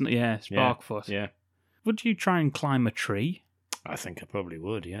 Sparkfoot. Yeah. Would you try and climb a tree? I think I probably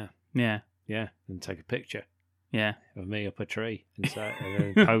would, yeah. Yeah. Yeah, and take a picture. Yeah. Of me up a tree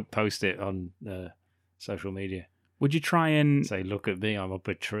and then post it on social media. Would you try and... say, look at me, I'm up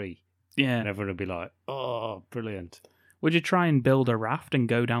a tree. Yeah. And everyone would be like, oh, brilliant. Would you try and build a raft and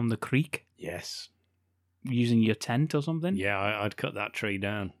go down the creek? Yes. Using your tent or something? Yeah, I'd cut that tree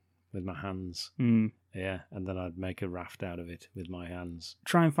down with my hands. Mm. Yeah, and then I'd make a raft out of it with my hands.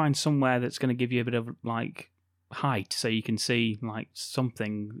 Try and find somewhere that's going to give you a bit of, like, height so you can see, like,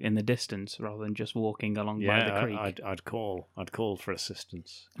 something in the distance rather than just walking along by the creek. I'd call for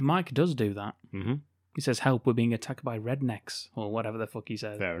assistance. Mike does do that. Mm-hmm. He says, help, we're being attacked by rednecks, or whatever the fuck he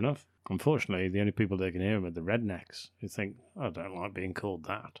says. Fair enough. Unfortunately, the only people that can hear him are the rednecks, who think, I don't like being called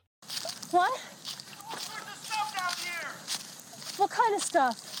that. What? What kind of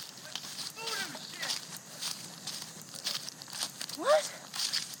stuff? What?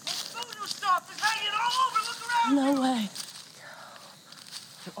 Voodoo stuff is hanging all over. Look around. No way.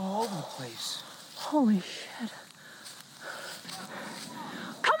 They're all over the place. Holy shit.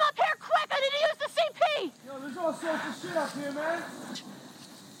 Come up here quick! I need to use the CP! Yo, there's all sorts of shit up here, man.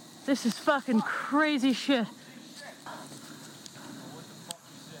 This is fucking crazy shit.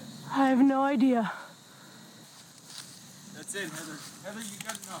 I have no idea. That's it, Heather. Heather, you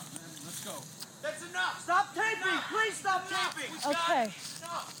got enough, man. Let's go. That's enough. Stop taping. Please stop taping.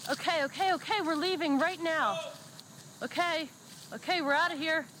 Okay. We're leaving right now. Okay, we're out of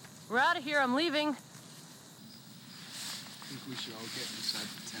here. I'm leaving. I think we should all get inside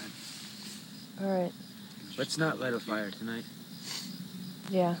the tent. All right. Let's not light a fire tonight.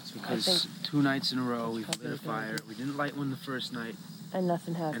 Yeah. It's because 2 nights in a row we've lit a fire. We didn't light one the first night. And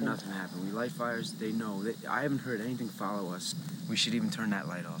nothing happened. We light fires, they know. I haven't heard anything follow us. We should even turn that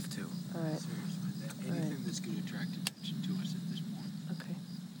light off, too. All right. Seriously. Anything that's going to attract attention to us at this point. Okay.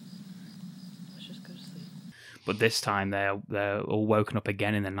 Let's just go to sleep. But this time they're all woken up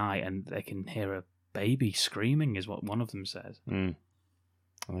again in the night and they can hear a baby screaming, is what one of them says. I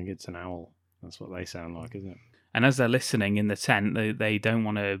think it's an owl. That's what they sound like, isn't it? And as they're listening in the tent, they don't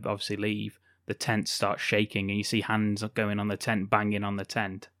want to obviously leave. The tent starts shaking, and you see hands going on the tent, banging on the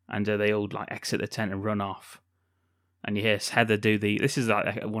tent, and they all like exit the tent and run off. And you hear Heather do this is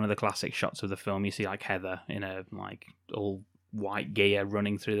like one of the classic shots of the film. You see like Heather in a like all white gear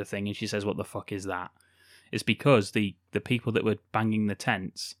running through the thing, and she says, "What the fuck is that?" It's because the people that were banging the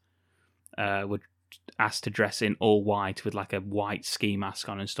tents were asked to dress in all white with like a white ski mask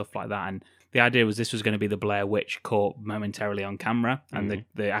on and stuff like that. And the idea was this was going to be the Blair Witch caught momentarily on camera, and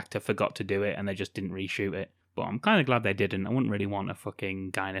the actor forgot to do it, and they just didn't reshoot it. But I'm kind of glad they didn't. I wouldn't really want a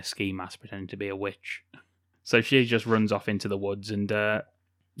fucking guy in a ski mask pretending to be a witch. So she just runs off into the woods, and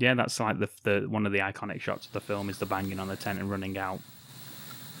yeah, that's like the one of the iconic shots of the film is the banging on the tent and running out.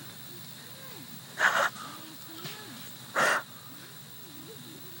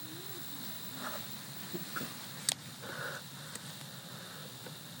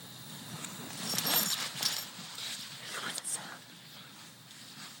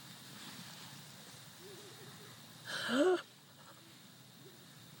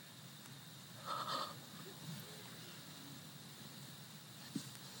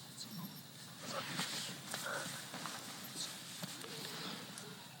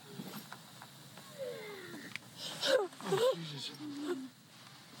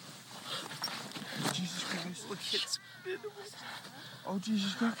 Jesus Christ. Look, it's... Oh,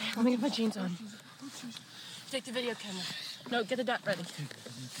 Jesus Christ. Let me get my jeans on. Take the video camera. No, get the dot ready.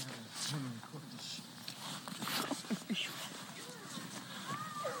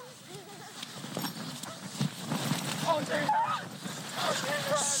 Oh, damn.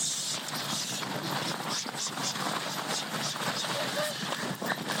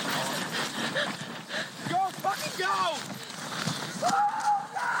 Go, fucking go! Oh,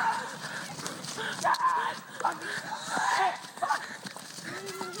 God! God! Fucking shit! Fuck!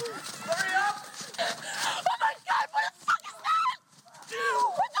 Hurry up! Oh my God, what the fuck is that?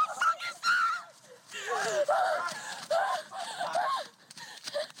 What the fuck is that?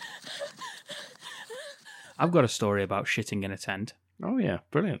 I've got a story about shitting in a tent. Oh yeah,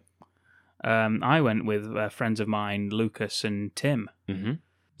 brilliant. I went with friends of mine, Lucas and Tim. Mm-hmm.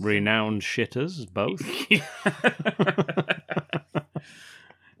 Renowned shitters, both.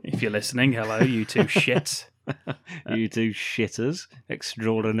 If you're listening, hello, you two shits. You two shitters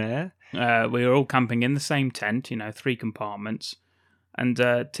extraordinaire. We were all camping in the same tent, 3 compartments. And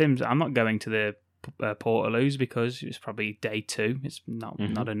Tim's, I'm not going to the Portaloos because it's probably day 2. It's not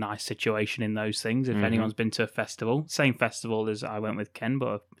a nice situation in those things. If anyone's been to a festival, same festival as I went with Ken, but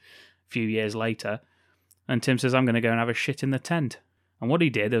a few years later. And Tim says, I'm going to go and have a shit in the tent. And what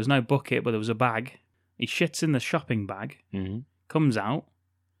he did, there was no bucket, but there was a bag. He shits in the shopping bag, comes out,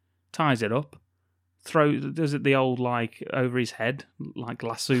 ties it up, does it the old, like, over his head, like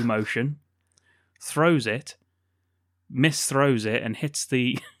lasso motion, throws it, misthrows it, and hits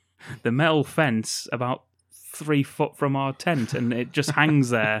the metal fence about 3 foot from our tent, and it just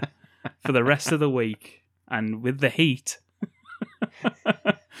hangs there for the rest of the week. And with the heat,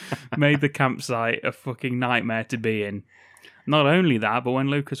 made the campsite a fucking nightmare to be in. Not only that, but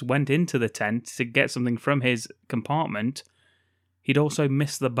when Lucas went into the tent to get something from his compartment, he'd also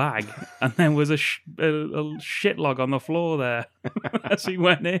missed the bag, and there was a shit log on the floor there as he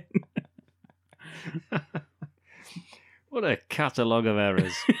went in. What a catalogue of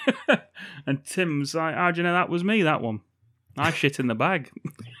errors. And Tim's like, how do you know that was me, that one? I shit in the bag.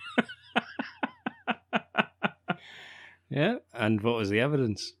 Yeah, and what was the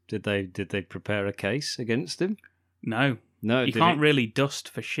evidence? Did they prepare a case against him? No. You can't really dust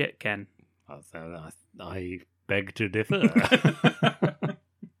for shit, Ken. I beg to differ.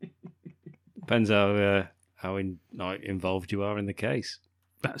 Depends how involved you are in the case.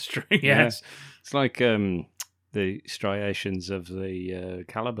 That's true, yes. Yeah. It's like the striations of the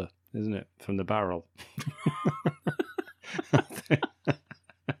caliber, isn't it? From the barrel.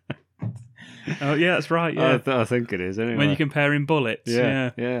 Oh, yeah, that's right, yeah. I think it is, anyway. When you're comparing bullets.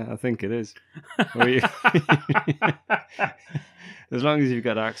 Yeah, I think it is. As long as you've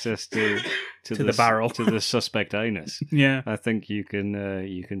got access to the barrel, to the suspect anus, yeah, I think you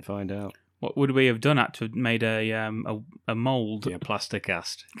can find out. What would we have done? Had to have made a mould? Yeah, plaster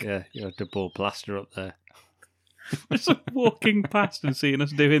cast. Yeah, you had to pour plaster up there. Just walking past and seeing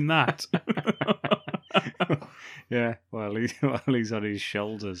us doing that. Yeah, while he's on his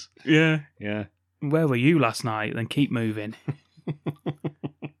shoulders. Yeah. Where were you last night? Then keep moving.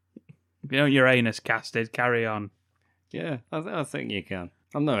 If you want your anus casted, carry on. Yeah, I think you can.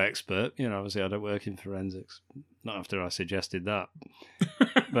 I'm no expert, obviously I don't work in forensics. Not after I suggested that.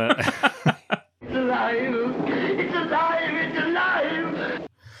 But It's alive! It's alive! It's alive!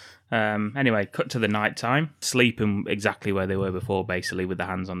 Anyway, cut to the night time. Sleeping exactly where they were before, basically, with their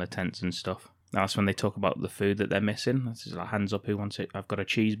hands on the tents and stuff. That's when they talk about the food that they're missing. This is like, hands up, who wants it? I've got a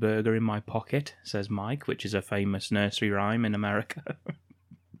cheeseburger in my pocket, says Mike, which is a famous nursery rhyme in America.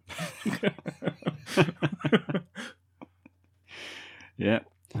 Yeah.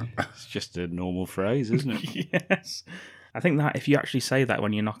 It's just a normal phrase, isn't it? Yes. I think that if you actually say that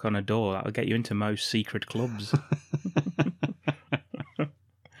when you knock on a door, that'll get you into most secret clubs.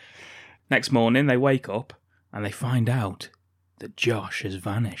 Next morning, they wake up and they find out that Josh has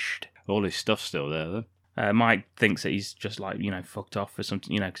vanished. All his stuff's still there, though. Mike thinks that he's just like, fucked off or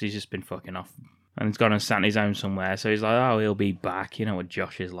something, because he's just been fucking off. And he's gone and sat on his own somewhere, so he's like, oh, he'll be back. You know what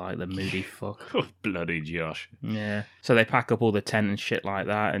Josh is like, the moody fuck. Oh, bloody Josh. Yeah. So they pack up all the tent and shit like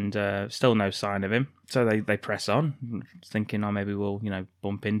that, and still no sign of him. So they press on, thinking, oh, maybe we'll,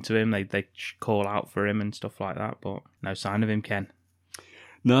 bump into him. They call out for him and stuff like that, but no sign of him, Ken.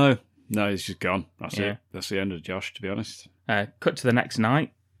 No, he's just gone. That's it. That's the end of Josh, to be honest. Cut to the next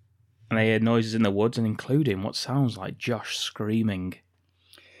night, and they hear noises in the woods, and including what sounds like Josh screaming.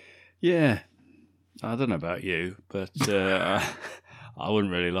 Yeah. I don't know about you, but I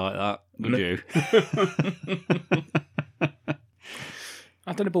wouldn't really like that, would you?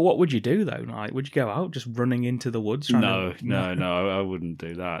 I don't know, but what would you do, though? Like, would you go out just running into the woods? No, I wouldn't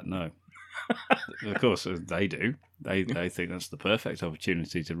do that, no. Of course, they do. They think that's the perfect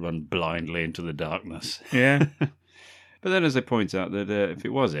opportunity to run blindly into the darkness. Yeah. But then, as they point out, that if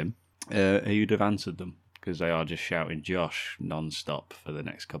it was him, he would have answered them, because they are just shouting Josh non-stop for the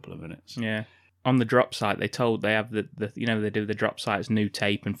next couple of minutes. Yeah. On the drop site, they have the they do the drop sites, new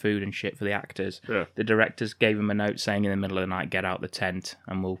tape and food and shit for the actors. Yeah. The directors gave him a note saying in the middle of the night, get out the tent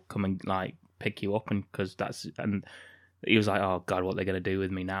and we'll come and pick you up, and he was like, oh God, what are they going to do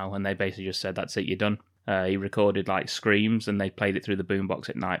with me now? And they basically just said, that's it, you're done. He recorded screams and they played it through the boombox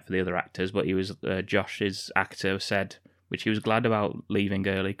at night for the other actors, but Josh's actor said, which he was glad about leaving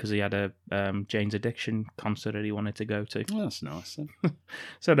early because he had a Jane's Addiction concert that he wanted to go to. Well, that's nice then.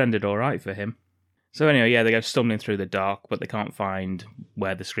 So it ended all right for him. So anyway, they go stumbling through the dark, but they can't find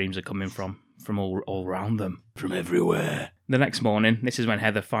where the screams are coming from all around them. From everywhere. The next morning, this is when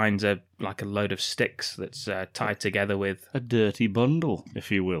Heather finds a load of sticks that's tied together with... a dirty bundle,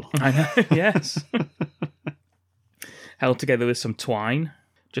 if you will. I know, yes. Held together with some twine,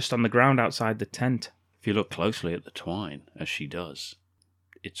 just on the ground outside the tent. If you look closely at the twine, as she does,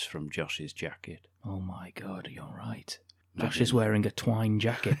 it's from Josh's jacket. Oh my God, you're right. Josh is wearing a twine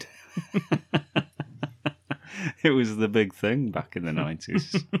jacket. It was the big thing back in the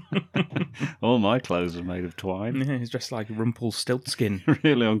 90s. All my clothes were made of twine. Yeah, he's dressed like Rumpelstiltskin.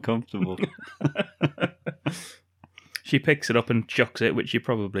 Really uncomfortable. She picks it up and chucks it, which you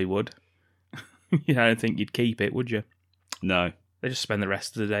probably would. I don't think you'd keep it, would you? No. They just spend the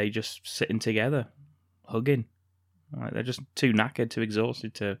rest of the day just sitting together, hugging. They're just too knackered, too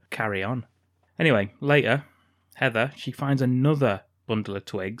exhausted to carry on. Anyway, later, Heather, she finds another bundle of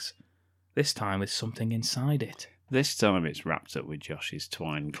twigs, this time with something inside it. This time it's wrapped up with Josh's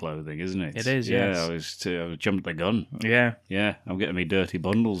twine clothing, isn't it? It is, yes. Yeah, I jumped the gun. Yeah. Yeah, I'm getting me dirty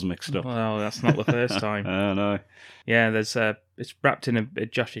bundles mixed up. Well, that's not the first time. Oh, no. Yeah, it's wrapped in a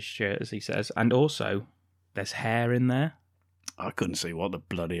Josh's shirt, as he says, and also there's hair in there. I couldn't see what the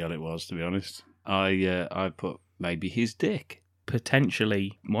bloody hell it was, to be honest. I put maybe his dick.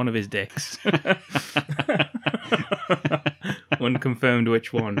 Potentially one of his dicks. Unconfirmed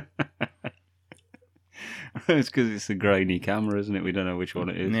which one. It's because it's a grainy camera, isn't it? We don't know which one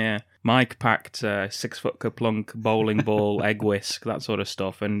it is. Yeah. Mike packed 6-foot Kaplunk, bowling ball, egg whisk, that sort of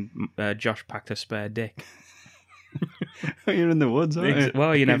stuff, and Josh packed a spare dick. You're in the woods, aren't you?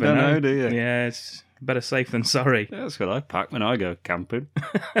 Well, you never know, do you? Yeah, it's better safe than sorry. Yeah, that's what I pack when I go camping.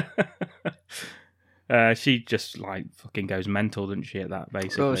 She just fucking goes mental, doesn't she? At that,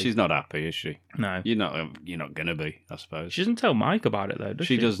 basically. Well, she's not happy, is she? No, you're not gonna be, I suppose. She doesn't tell Mike about it though, does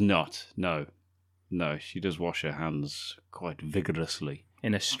she? She does not. No, she does wash her hands quite vigorously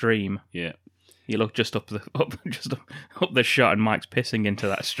in a stream. Yeah, you look just up the shot, and Mike's pissing into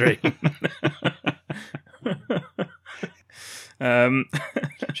that stream.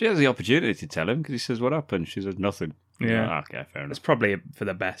 She has the opportunity to tell him because he says, "What happened?" She says, "Nothing." Yeah. Like, okay, fair enough. It's probably for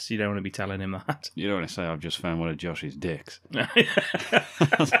the best. You don't want to be telling him that. You don't want to say, "I've just found one of Josh's dicks."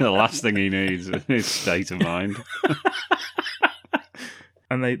 That's the last thing he needs in his state of mind.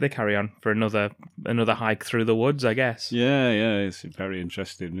 And they carry on for another hike through the woods, I guess. Yeah, it's very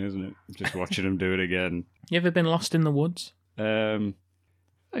interesting, isn't it? Just watching them do it again. You ever been lost in the woods? Kind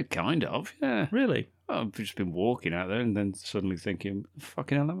of, yeah. Really? Well, I've just been walking out there and then suddenly thinking,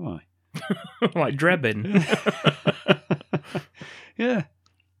 fucking hell am I? Like Drebin. Yeah.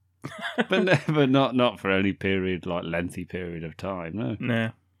 but not for any period, like lengthy period of time. No.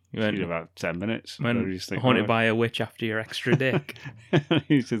 No. You went about 10 minutes. When You just think, haunted by a witch after your extra dick. You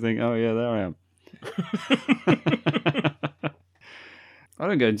used to think, oh yeah, there I am. I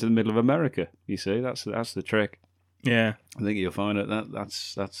don't go into the middle of America. You see, that's the trick. Yeah, I think you'll find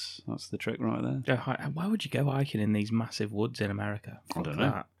that's the trick right there. Why would you go hiking in these massive woods in America? I don't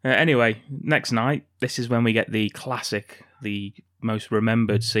know. Anyway, next night, this is when we get the classic, the most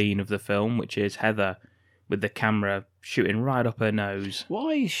remembered scene of the film, which is Heather with the camera shooting right up her nose.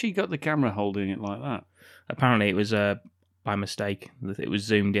 Why has she got the camera holding it like that? Apparently, it was by mistake. It was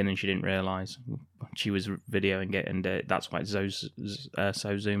zoomed in, and she didn't realise she was videoing it, and that's why it's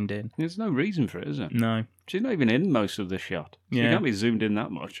so zoomed in. There's no reason for it, is there? No. She's not even in most of the shot. So Yeah. You can't be zoomed in that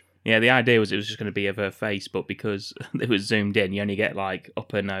much. Yeah, the idea was it was just going to be of her face, but because it was zoomed in, you only get like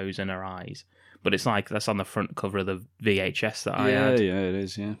up her nose and her eyes. But it's like that's on the front cover of the VHS that I had. Yeah, it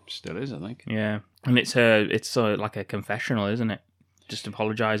is. Yeah, still is, I think. Yeah, and it's sort of like a confessional, isn't it? Just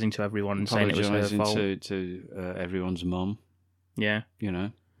apologising to everyone and saying it was her fault. to everyone's mum. Yeah, you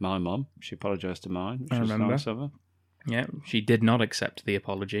know, my mum. She apologised to mine. Which I was remember. Nice of her. Yeah, she did not accept the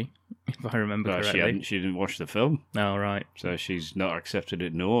apology, if I remember correctly. She didn't watch the film. Oh, right. So she's not accepted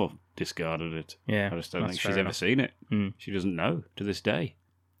it nor discarded it. Yeah, I just don't that's think fair she's ever enough. seen it. She doesn't know to this day.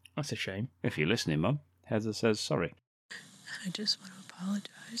 That's a shame. If you're listening, Mum, Heather says sorry. I just want to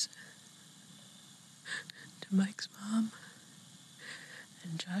apologize to Mike's mom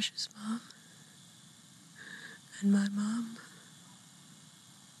and Josh's mom and my mom.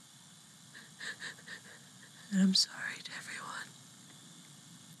 And I'm sorry to everyone.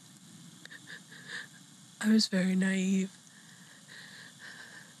 I was very naive.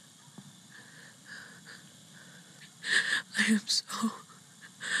 I am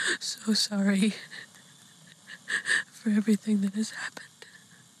so sorry for everything that has happened.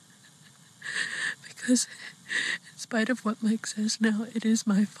 Because in spite of what Mike says now, it is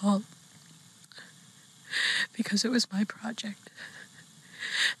my fault. Because it was my project.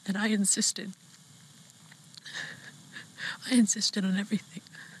 And I insisted. I insisted on everything.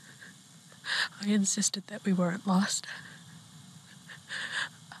 I insisted that we weren't lost.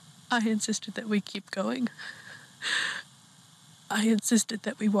 I insisted that we keep going. I insisted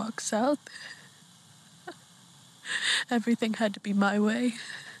that we walk south. Everything had to be my way.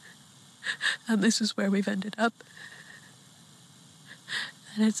 And this is where we've ended up.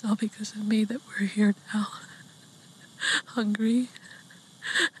 And it's all because of me that we're here now. Hungry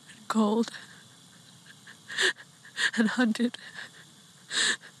and cold and hunted.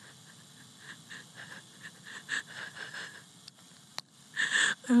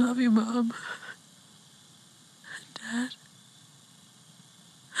 I love you, Mom. Dad.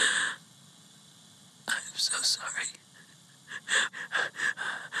 I'm so sorry.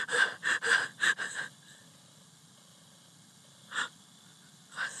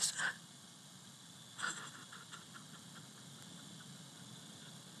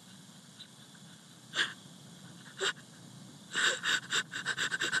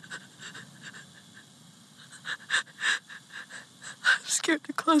 I'm scared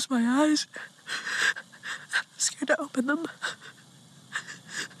to close my eyes. I'm scared to open them.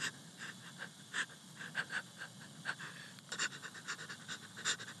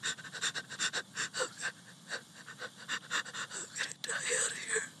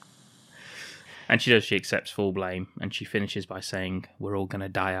 And she accepts full blame, and she finishes by saying, "We're all gonna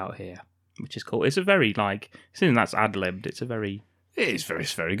die out here," which is cool. It's a very since that's ad libbed, it's a very. It is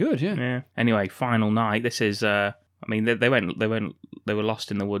very good, yeah. Yeah. Anyway, final night. This is. I mean, they were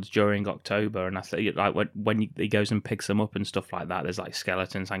lost in the woods during October, and I think when he goes and picks them up and stuff like that, there's like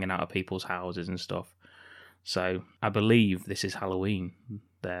skeletons hanging out of people's houses and stuff. So I believe this is Halloween.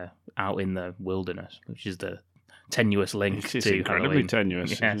 They're out in the wilderness, which is the tenuous link It's to incredibly Halloween.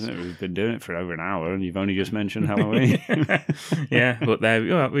 tenuous, Yes. isn't it? We've been doing it for over an hour, and you've only just mentioned Halloween. Yeah, but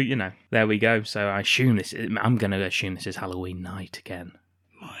there we go. So I'm going to assume this is Halloween night again.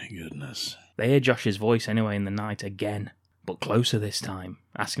 My goodness. They hear Josh's voice anyway in the night again, but closer this time,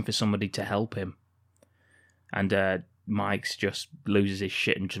 asking for somebody to help him. And Mike's just loses his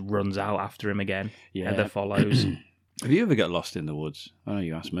shit and just runs out after him again. Yeah. Heather follows. Have you ever got lost in the woods? I know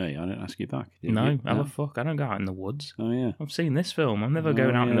you asked me. I didn't ask you back. No, how the fuck? I don't go out in the woods. Oh, yeah. I've seen this film. I'm never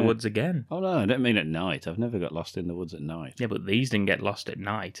going out in the woods again. Oh, no, I don't mean at night. I've never got lost in the woods at night. Yeah, but these didn't get lost at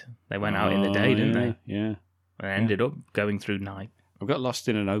night. They went out in the day, didn't they? Yeah. And ended up going through night. I've got lost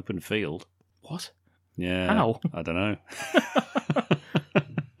in an open field. What? Yeah. How? I don't know.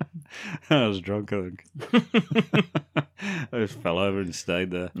 I was drunk, I think. I just fell over and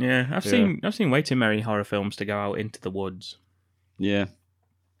stayed there. Yeah, I've seen way too many horror films to go out into the woods. Yeah.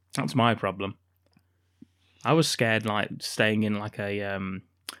 That's my problem. I was scared, like, staying in, like, a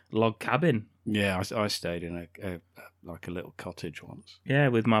log cabin. Yeah, I stayed in a little cottage once. Yeah,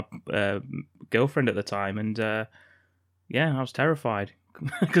 with my girlfriend at the time, and I was terrified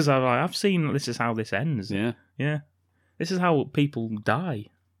because I've seen this is how this ends. Yeah. This is how people die.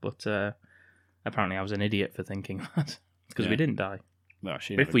 But apparently, I was an idiot for thinking that because we didn't die. Well,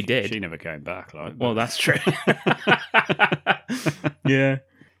 if we did, she never came back. Like, well, that's true. Yeah,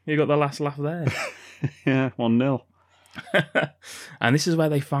 you got the last laugh there. Yeah, 1-0. And this is where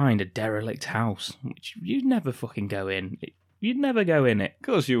they find a derelict house, which you'd never fucking go in. You'd never go in it. Of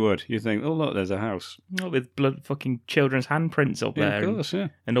course you would. You think, oh look, there's a house with blood fucking children's handprints up there. Of course,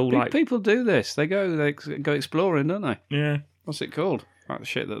 and all like people do this. They go exploring, don't they? Yeah. What's it called? Like the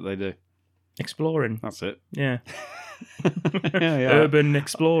shit that they do. Exploring. That's it. Yeah. Yeah. Urban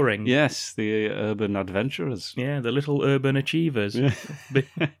exploring. Yes, the urban adventurers. Yeah, the little urban achievers. Yeah.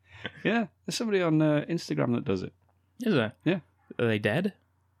 Yeah, there's somebody on Instagram that does it. Is there? Yeah. Are they dead?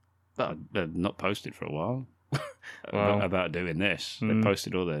 Well, they're not posted for a while. Well, about doing this. They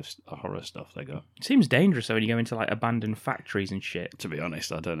posted all their horror stuff they got. It seems dangerous though when you go into like abandoned factories and shit. To be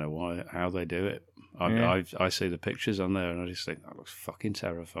honest, I don't know how they do it. I see the pictures on there and I just think that looks fucking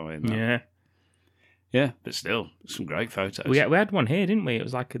terrifying. That. Yeah. Yeah, but still, some great photos. We had one here, didn't we? It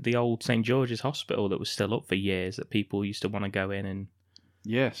was like the old St. George's Hospital that was still up for years that people used to want to go in and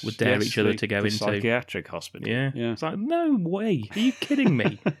would dare each other to go into. Psychiatric hospital. Yeah. It's like, no way. Are you kidding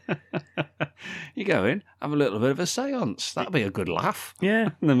me? You go in, have a little bit of a seance. That'd be a good laugh. Yeah.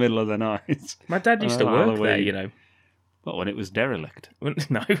 In the middle of the night. My dad used to work there, you know. What, when it was derelict?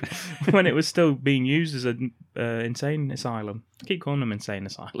 No, when it was still being used as an insane asylum. I keep calling them insane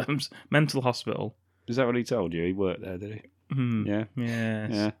asylums. Mental hospital. Is that what he told you? He worked there, did he? Yeah.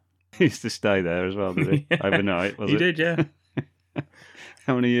 Yes. Yeah. He used to stay there as well, did he? Yeah. Overnight, was he it? He did, yeah.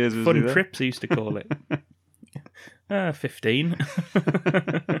 How many years was Fun he there? trips, he used to call it. 15.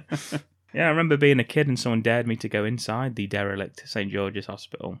 Yeah, I remember being a kid and someone dared me to go inside the derelict St. George's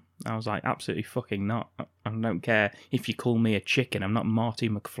Hospital. I was like, absolutely fucking not. I don't care if you call me a chicken. I'm not Marty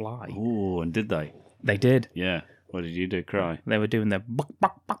McFly. Oh, and did they? They did. Yeah. What did you do? Cry? They were doing their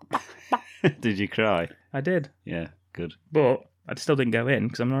buck. Did you cry? I did. Yeah, good. But I still didn't go in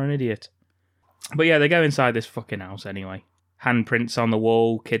because I'm not an idiot. But yeah, they go inside this fucking house anyway. Handprints on the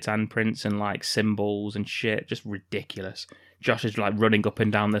wall, kids' handprints and like symbols and shit. Just ridiculous. Josh is like running up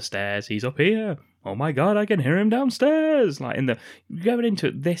and down the stairs. He's up here. Oh my god, I can hear him downstairs. Like going into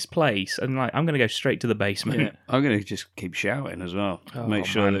this place and like I'm gonna go straight to the basement. Yeah, I'm gonna just keep shouting as well. Make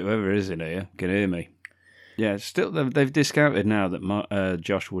sure that whoever is in here can hear me. Yeah, still they've discounted now that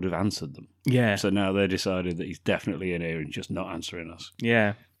Josh would have answered them. Yeah. So now they decided that he's definitely in here and just not answering us.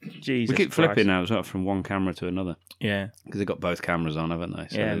 Yeah. Jesus we keep Christ. flipping now as well from one camera to another. Yeah. Because they've got both cameras on, haven't they?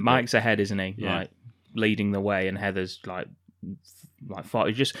 So yeah, Mike's ahead, isn't he? Yeah. Like leading the way and Heather's like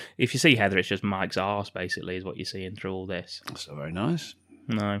just if you see Heather, it's just Mike's arse basically is what you're seeing through all this. That's not very nice.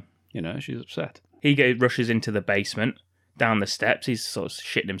 No. You know, she's upset. He rushes into the basement, down the steps. He's sort of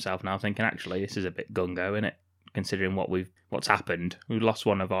shitting himself now, thinking, actually, this is a bit gungo, isn't it? Considering what's happened. We've lost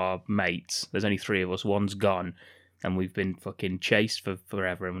one of our mates. There's only 3 of us. One's gone. And we've been fucking chased for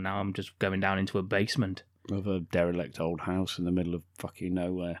forever. And now I'm just going down into a basement. Of a derelict old house in the middle of fucking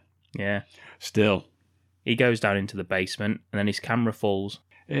nowhere. Yeah. Still. He goes down into the basement and then his camera falls.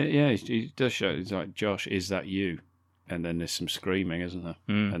 Yeah, he does show. It's like, Josh, is that you? And then there's some screaming, isn't there?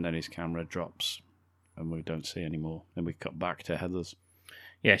 And then his camera drops and we don't see anymore. Then we cut back to Heather's.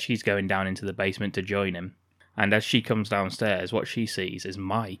 Yeah, she's going down into the basement to join him. And as she comes downstairs, what she sees is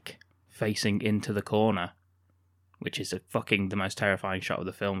Mike facing into the corner, which is the most terrifying shot of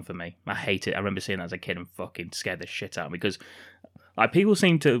the film for me. I hate it. I remember seeing that as a kid and fucking scared the shit out of me because like people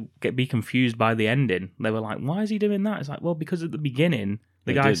seem to be confused by the ending. They were like, why is he doing that? It's like, well, because at the beginning,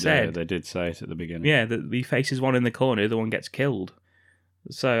 the guy said... Yeah, they did say it at the beginning. Yeah, that he faces one in the corner, the other one gets killed.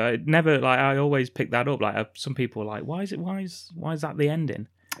 So I always pick that up. Like some people are like, why is that the ending?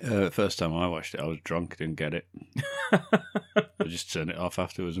 First time I watched it, I was drunk, didn't get it. I just turned it off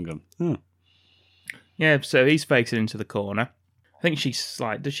afterwards and gone, Yeah, so he's facing into the corner. I think she's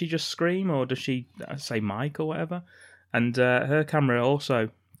like, does she just scream or does she say Mike or whatever? And her camera also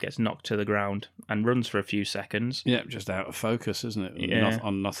gets knocked to the ground and runs for a few seconds. Yeah, just out of focus, isn't it? Yeah.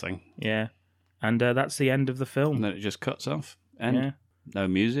 On nothing. Yeah. And that's the end of the film. And then it just cuts off. End. Yeah. No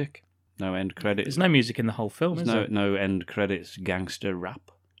music. No end credits. There's no music in the whole film, is there? No end credits. Gangster rap.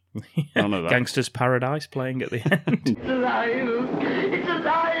 None of that. Gangster's Paradise playing at the end. It's alive! It's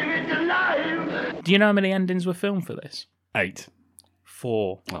alive! It's alive! Do you know how many endings were filmed for this? 8.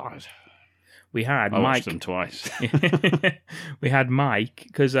 4. Oh. we had I Mike. watched them twice. We had Mike,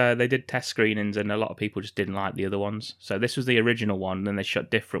 because they did test screenings and a lot of people just didn't like the other ones. So this was the original one, then they shot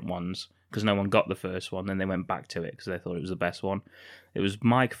different ones because no one got the first one, then they went back to it because they thought it was the best one. It was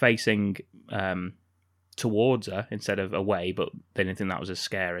Mike facing towards her instead of away, but they didn't think that was as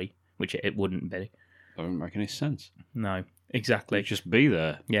scary, which it wouldn't be. That wouldn't make any sense. No, exactly. You'd just be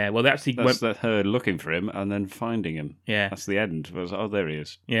there. Yeah, well, they actually That's her looking for him and then finding him. Yeah. That's the end. Oh, there he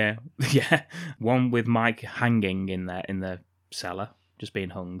is. Yeah, yeah. One with Mike hanging in the cellar, just being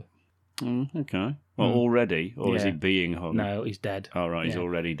hung. Okay. Well, already? Or is he being hung? No, he's dead. Oh, right, he's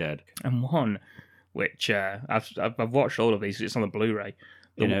already dead. And one, which I've watched all of these, it's on the Blu-ray.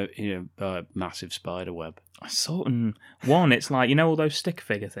 Massive spider web. I saw one, it's like, all those stick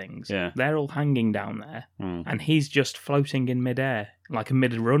figure things? Yeah. They're all hanging down there, and he's just floating in midair, like a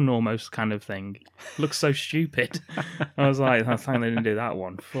mid-run almost kind of thing. Looks so stupid. I was like, I think they didn't do that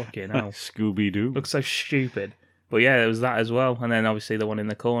one. Fucking hell. Scooby-Doo. Looks so stupid. But yeah, there was that as well, and then obviously the one in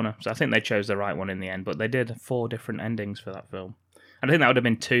the corner. So I think they chose the right one in the end, but they did 4 different endings for that film. I think that would have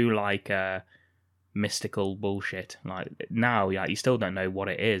been too, mystical bullshit. Like now, you still don't know what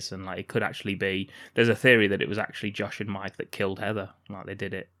it is, and it could actually be. There's a theory that it was actually Josh and Mike that killed Heather. Like they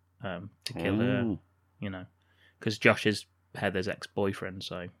did it to kill her, because Josh is Heather's ex-boyfriend,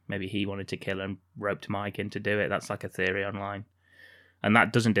 so maybe he wanted to kill her and roped Mike in to do it. That's like a theory online, and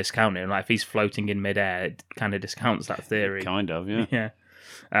that doesn't discount it. Like if he's floating in midair, it kind of discounts that theory. Kind of, yeah. Yeah.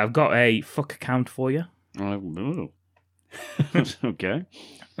 I've got a fuck account for you. Okay.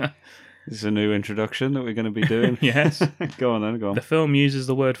 This is a new introduction that we're going to be doing. Yes. Go on then, go on. The film uses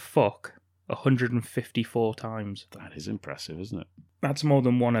the word fuck 154 times. That is impressive, isn't it? That's more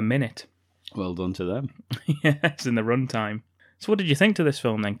than one a minute. Well done to them. Yeah, it's in the runtime. So what did you think to this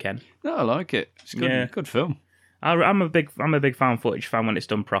film then, Ken? No, I like it. It's good. Yeah. Good film. I'm a big found footage fan when it's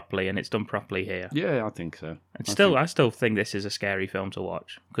done properly, and it's done properly here. Yeah, I think so. I still think this is a scary film to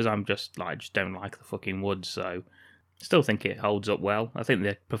watch because I'm just don't like the fucking woods, so still think it holds up well. I think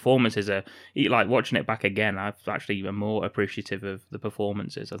the performances are, watching it back again, I'm actually more appreciative of the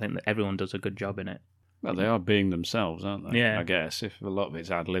performances. I think that everyone does a good job in it. Well, they are being themselves, aren't they? Yeah. I guess. If a lot of it's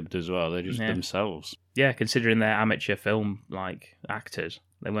ad-libbed as well, they're just themselves. Yeah, considering they're amateur film, actors.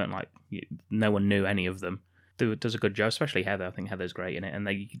 They weren't no one knew any of them. Does a good job, especially Heather. I think Heather's great in it, and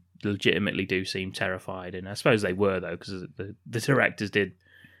they legitimately do seem terrified. And I suppose they were, though, because the directors did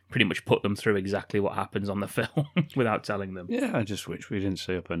pretty much put them through exactly what happens on the film without telling them. Yeah, I just wish we didn't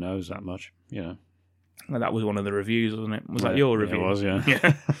see up her nose that much. Well, that was one of the reviews, wasn't it? Was that your review? It was,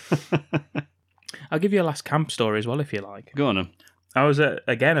 yeah. I'll give you a last camp story as well, if you like. Go on then. I was at,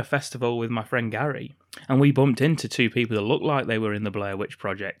 again, a festival with my friend Gary, and we bumped into 2 people that looked like they were in the Blair Witch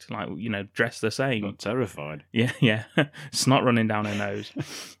Project, dressed the same. Got terrified. Yeah. Snot running down her nose.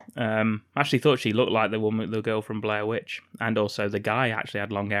 Actually thought she looked like the girl from Blair Witch, and also the guy actually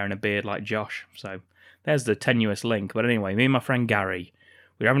had long hair and a beard like Josh, so there's the tenuous link. But anyway, me and my friend Gary,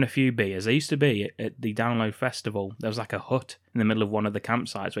 we were having a few beers. There used to be, at the Download Festival, there was a hut in the middle of one of the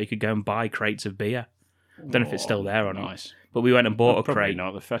campsites where you could go and buy crates of beer. I don't know if it's still there or not. Nice. But we went and bought a crate.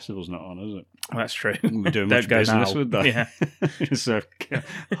 Not. The festival's not on, is it? Well, that's true. We're doing much business with that. Yeah. It's a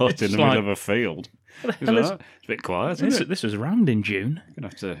hut in the middle of a field. It's a bit quiet, isn't it? This was around in June. You're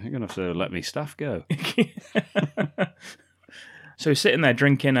going to have to let me staff go. So we're sitting there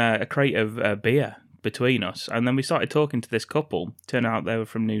drinking a crate of beer between us, and then we started talking to this couple. Turned out they were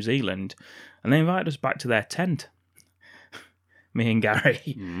from New Zealand, and they invited us back to their tent. Me and Gary.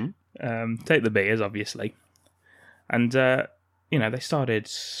 Mm-hmm. Take the beers, obviously. And, they started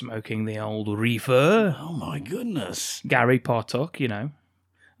smoking the old reefer. Oh, my goodness. Gary partook, I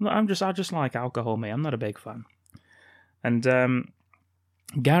just like alcohol, me. I'm not a big fan. And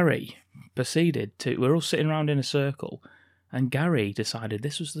Gary proceeded to... We're all sitting around in a circle, and Gary decided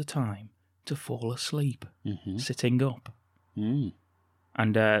this was the time to fall asleep, sitting up. Mm.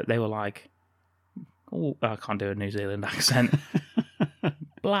 And they were like... Oh, I can't do a New Zealand accent.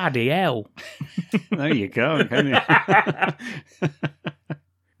 Bloody hell. No, you can't, can you?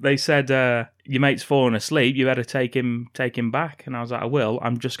 They said, your mate's fallen asleep, you better take him back. And I was like, I will.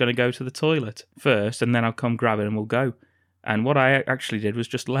 I'm just going to go to the toilet first, and then I'll come grab it and we'll go. And what I actually did was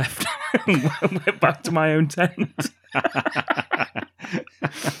just left and went back to my own tent.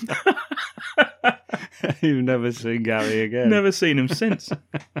 You've never seen Gary again? Never seen him since.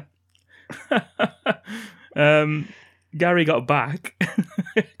 Gary got back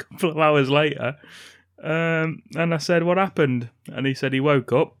a couple of hours later, and I said, what happened? And he said he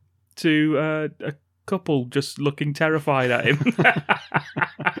woke up to a couple just looking terrified at him.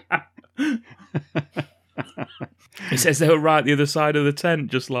 He says they were right the other side of the tent,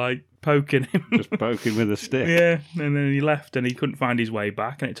 just poking him. Just poking with a stick. Yeah, and then he left and he couldn't find his way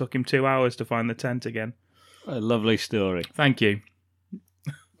back, and it took him 2 hours to find the tent again. A lovely story. Thank you.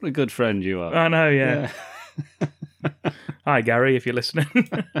 What a good friend you are. I know, yeah. Hi, Gary, if you're listening.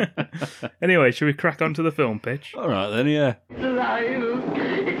 Anyway, should we crack on to the film pitch? All right, then, yeah. It's alive!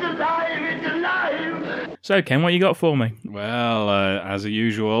 It's alive! It's alive! So, Ken, what you got for me? Well, as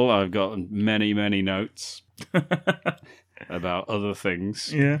usual, I've got many, many notes about other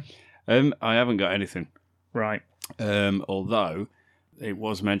things. Yeah. I haven't got anything. Right. Although it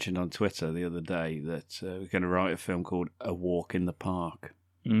was mentioned on Twitter the other day that we're going to write a film called A Walk in the Park.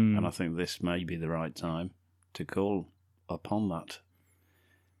 And I think this may be the right time to call upon that.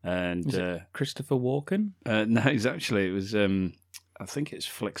 And Is it Christopher Walken? No, it was I think it's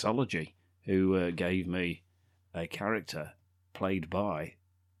Flixology who gave me a character played by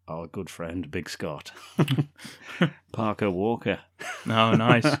our good friend Big Scott, Parker Walker. Oh,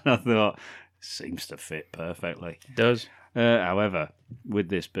 nice. I thought, seems to fit perfectly. It does. However, with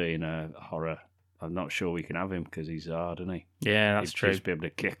this being a horror, I'm not sure we can have him because he's hard, isn't he? Yeah, that's He'd true. Just be able to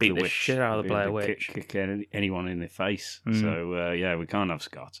kick Beat the the witch. shit out of the Be able Blair to Witch. Kick anyone in the face. So, yeah, we can't have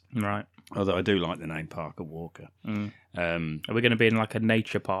Scott. Right. Although I do like the name Parker Walker. Are we going to be in like a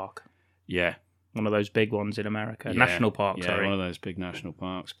nature park? Yeah. One of those big ones in America. Yeah. National park, Yeah, sorry. one of those big national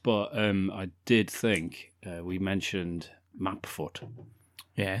parks. But I did think we mentioned Mapfoot.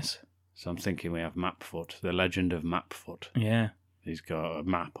 Yes. So I'm thinking we have Mapfoot, the legend of Mapfoot. Yeah. He's got a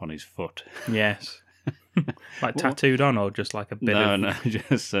map on his foot. Yes. Like tattooed on, or just like a bit of... No,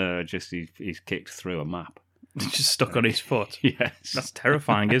 just he's kicked through a map. It's just stuck on his foot. Yes. That's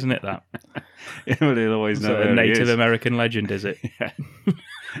terrifying, isn't it, that? Yeah, but he'll always know So a where he Native is. American legend, is it? Yeah.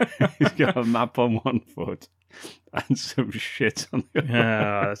 He's got a map on one foot and some shit on the other.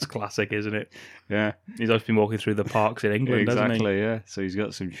 Yeah, that's classic, isn't it? Yeah. He's always been walking through the parks in England, hasn't he? Exactly, yeah. So he's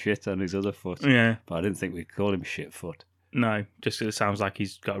got some shit on his other foot. Yeah. But I didn't think we'd call him Shitfoot. No, just 'cause it sounds like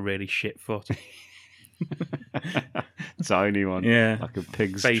he's got a really shit foot. Tiny one. Yeah. Like a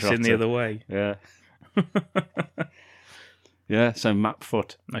pig's facing trotter. the other way. Yeah. Yeah, so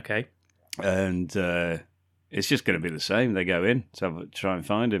Mapfoot. Okay. And it's just going to be the same. They go in to try and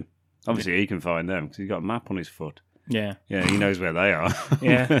find him. Obviously, he can find them because he's got a map on his foot. Yeah. Yeah, he knows where they are.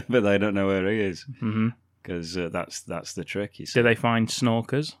 Yeah. But they don't know where he is. Mm-hmm. Because that's the trick, you see. Do they find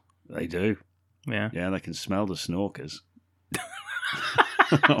snorkers? They do. Yeah. Yeah, they can smell the snorkers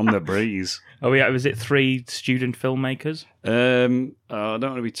on the breeze. Oh, yeah. Was it 3 student filmmakers? I don't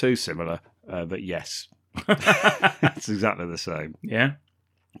want to be too similar, but yes. It's exactly the same. Yeah?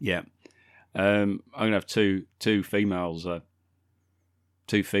 Yeah. I'm going to have two females,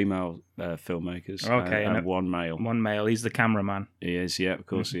 two female filmmakers. Okay. And one male. One male. He's the cameraman. He is, yeah, of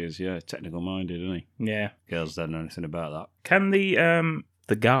course he is, yeah. Technical minded, isn't he? Yeah. Girls don't know anything about that. Can the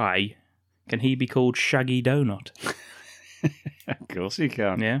guy, can he be called Shaggy Donut? Of course he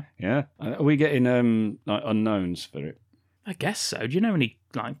can. Yeah. Yeah. Are we getting like unknowns for it? I guess so. Do you know any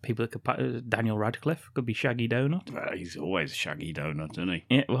like people that could... Daniel Radcliffe could be Shaggy Donut? Well, he's always a Shaggy Donut, isn't he?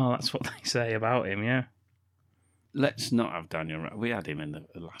 Yeah, well, that's what they say about him, yeah. Let's not have Daniel. We had him in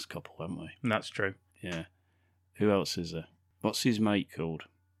the last couple, haven't we? That's true. Yeah. Who else is there? What's his mate called?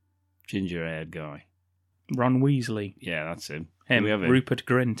 Ginger-haired guy. Ron Weasley. Yeah, that's him. Him. Can we have him? Rupert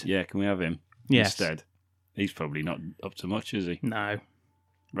Grint. Yeah, can we have him Yes. instead? He's probably not up to much, is he? No.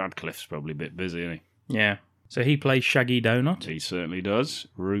 Radcliffe's probably a bit busy, isn't he? Yeah. So he plays Shaggy Donut. He certainly does.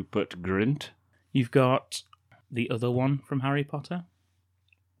 Rupert Grint. You've got the other one from Harry Potter.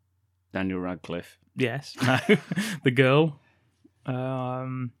 Daniel Radcliffe. Yes. No. The girl.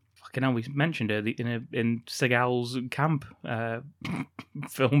 Fucking hell, we mentioned her in Seagal's camp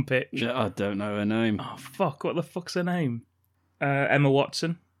film pitch. Yeah, I don't know her name. Oh, fuck. What the fuck's her name? Emma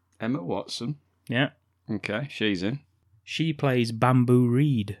Watson. Emma Watson. Yeah. Okay, she's in. She plays Bamboo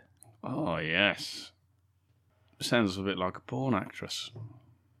Reed. Oh, yes. Sounds a bit like a porn actress.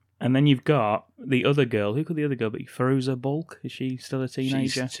 And then you've got the other girl. Who could the other girl be? Feruza Balk? Is she still a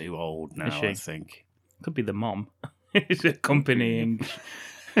teenager? She's too old now, Is she? I think. Could be the mom. Is accompanying.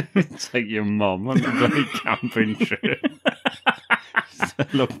 Take your mum on the bloody camping trip.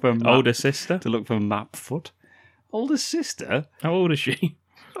 Look for older sister. To look for Mapfoot. Older sister? How old is she?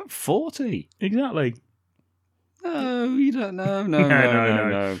 40. Exactly. No, you don't know.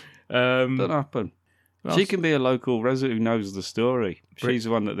 No. Don't happen. Well, she can be a local resident who knows the story. She's the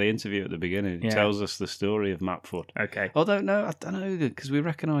one that they interview at the beginning. Yeah. Tells us the story of Mapfoot. Okay. I don't know because we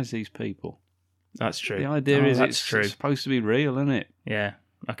recognise these people. That's true. The idea is that's it's true. supposed to be real, isn't it? Yeah.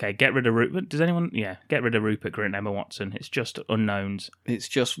 Okay, get rid of Rupert. Does anyone... Yeah, get rid of Rupert Grint, Emma Watson. It's just unknowns. It's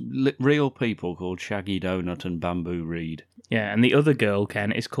just real people called Shaggy Donut and Bamboo Reed. Yeah, and the other girl,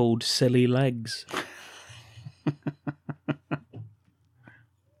 Ken, is called Silly Legs.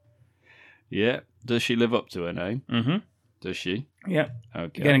 Yeah. Does she live up to her name? Mm-hmm. Does she? Yeah.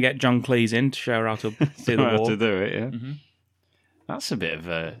 Okay. You're going to get John Cleese in to show her how to do the How walk. to do it, yeah. Mm-hmm. That's a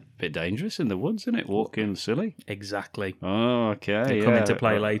bit dangerous in the woods, isn't it? Walking silly. Exactly. Oh, okay. They come into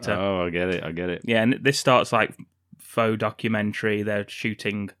play later. Oh, I get it. Yeah, and this starts like faux documentary. They're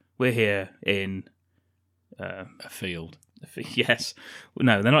shooting. We're here in a field. Yes.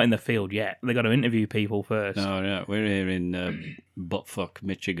 No, they're not in the field yet. They got to interview people first. No, no. We're here in Buttfuck,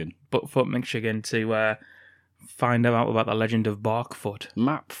 Michigan. Buttfuck, Michigan, to find out about the legend of Barkfoot.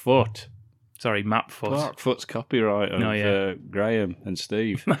 Mapfoot. Sorry, Mapfoot. Barkfoot's copyright of Graham and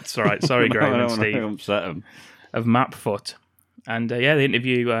Steve. That's right. Sorry, Graham and Steve. I don't want to upset them. Of Mapfoot. And they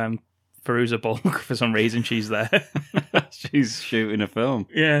interview Fairuza Balk for some reason. She's there. She's shooting a film.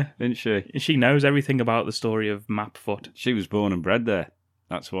 Yeah. Isn't she? She knows everything about the story of Mapfoot. She was born and bred there.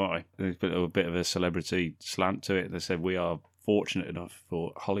 That's why. There's a bit of a celebrity slant to it. They said, we are fortunate enough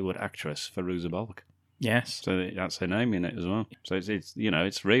for Hollywood actress Fairuza Balk. Yes. So that's her name in it as well. So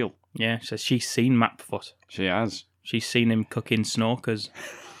it's real. Yeah, so she's seen Mapfoot. She has. She's seen him cooking snorkers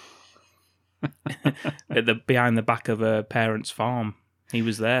behind the back of her parents' farm. He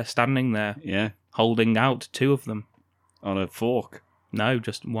was there, standing there. Yeah. Holding out 2 of them. On a fork? No,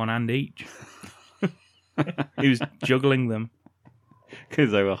 just 1 hand each. He was juggling them.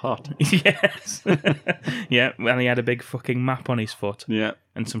 Because they were hot. Yes. Yeah, and he had a big fucking map on his foot. Yeah.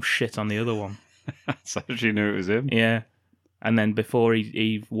 And some shit on the other one. So she knew it was him. Yeah. And then before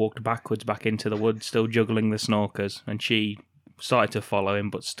he walked backwards back into the woods, still juggling the snorkers, and she started to follow him,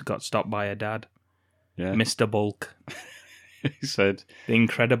 but got stopped by her dad. Yeah. Mr. Bulk. He said... The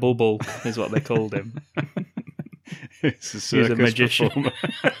Incredible Bulk is what they called him. It's a circus He's a magician. performer.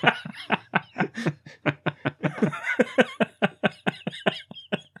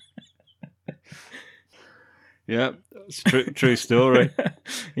 Yeah, it's true story.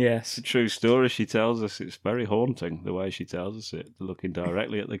 Yes. It's a true story she tells us. It's very haunting, the way she tells us it, looking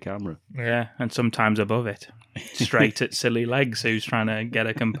directly at the camera. Yeah, and sometimes above it. Straight at Silly Legs, who's trying to get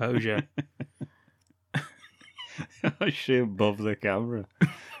her composure. Is she above the camera?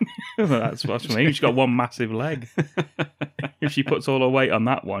 Well, that's what I mean. She's got one massive leg. If she puts all her weight on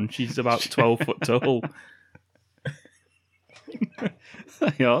that one, she's about 12 foot tall.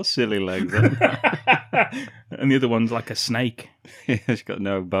 They are silly legs, and the other one's like a snake. Yeah, it's got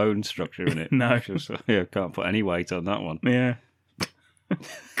no bone structure in it. No. Yeah, can't put any weight on that one. Yeah.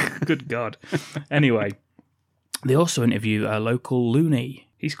 Good God. Anyway, they also interview a local loony.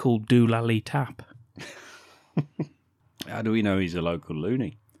 He's called Doolally Tap. How do we know he's a local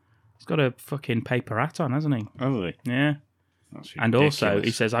loony? He's got a fucking paper hat on, hasn't he? Oh, he? Yeah. That's ridiculous. And also,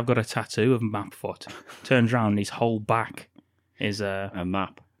 he says, I've got a tattoo of Mapfoot. Turns around, his whole back is a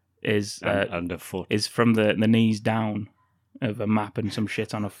map. And a foot. Is from the knees down of a map and some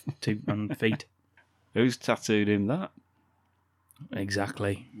shit on on feet. Who's tattooed him that?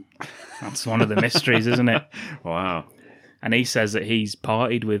 Exactly. That's one of the mysteries, isn't it? Wow. And he says that he's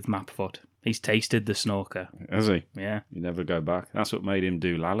partied with Mapfoot. He's tasted the snorker. Has he? Yeah. You never go back. That's what made him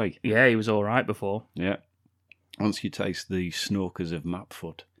do Lally. Yeah, he was all right before. Yeah. Once you taste the snorkers of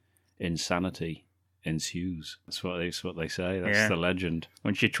Mapfoot, insanity ensues. That's what they say. That's the legend.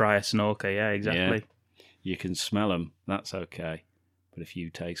 Once you try a snorker, yeah, exactly. Yeah. You can smell them. That's okay. But if you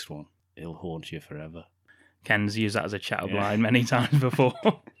taste one, it'll haunt you forever. Ken's used that as a chat line many times before.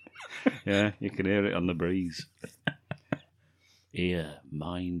 Yeah, you can hear it on the breeze. Here,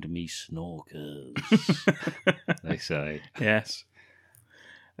 mind me snorkers, they say. Yes.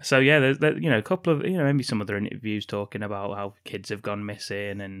 So yeah, there's a couple of maybe some other interviews talking about how kids have gone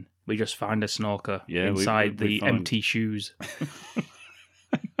missing, and we just find a snorker inside we the empty shoes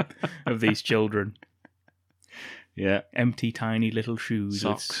of these children. Yeah, empty, tiny little shoes.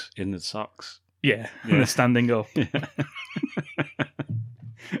 Socks in the socks. Yeah, and they're standing up. Yeah.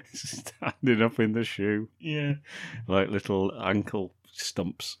 Standing up in the shoe. Yeah. Like little ankle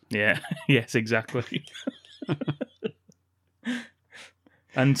stumps. Yeah. Yes, exactly.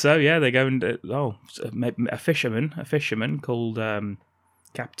 And so, yeah, they go and a fisherman called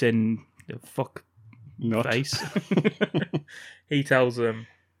Captain Fuck Not. Face. He tells them,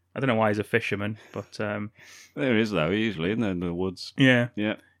 I don't know why he's a fisherman, but there is though usually in the woods. Yeah,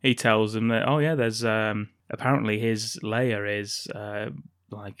 yeah. He tells them that there's apparently his lair is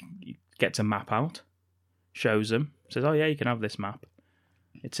gets a map out, shows them, says, oh yeah, you can have this map.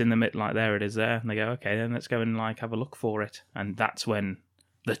 It's in the middle, like there it is there, and they go, okay, then let's go and have a look for it, and that's when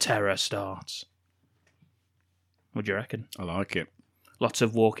the terror starts. What do you reckon? I like it. Lots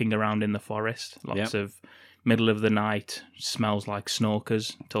of walking around in the forest, lots of middle of the night, smells like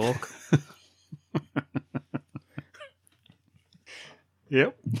snorkers talk.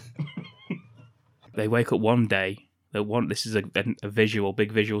 Yep. They wake up one day. This is a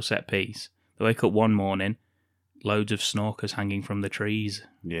big visual set piece. They wake up one morning, loads of snorkers hanging from the trees.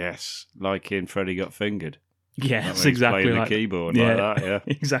 Yes, like in Freddy Got Fingered. Yeah, it's exactly playing like the keyboard like that. Yeah,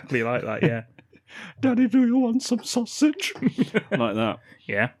 exactly like that. Yeah. Daddy, do you want some sausage? Like that.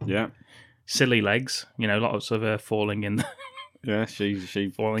 Yeah. Yeah. Silly legs. Lots of her falling in. Yeah,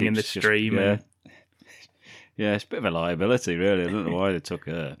 she falling in the stream. Yeah. Yeah, it's a bit of a liability, really. I don't know why they took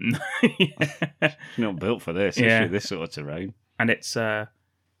her. She's not built for this, is she? This sort of terrain. And it's, do you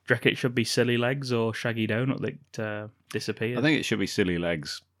reckon it should be Silly Legs or Shaggy Donut that disappears? I think it should be Silly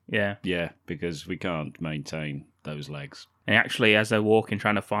Legs. Yeah. Yeah, because we can't maintain those legs. And actually, as they're walking,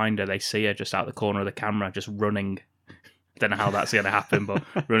 trying to find her, they see her just out the corner of the camera, just running. Don't know how that's going to happen, but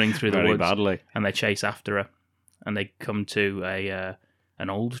running through the Very woods. badly. And they chase after her. And they come to an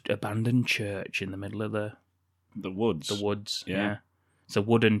old abandoned church in the middle of the woods. The woods, Yeah. yeah. It's a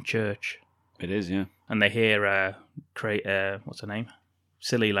wooden church. It is, yeah. And they hear what's her name?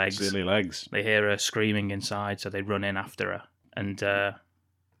 Silly Legs. Silly Legs. They hear her screaming inside, so they run in after her. And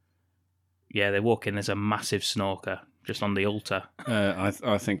they walk in. There's a massive snorker just on the altar.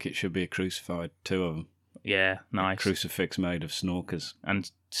 I think it should be a crucified, 2 of them. Yeah, nice. A crucifix made of snorkers. And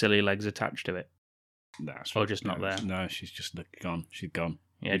Silly Legs attached to it. Or just not there. No, she's just gone. She's gone.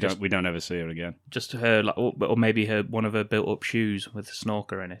 Yeah, we don't ever see her again. Just her, or maybe one of her built-up shoes with a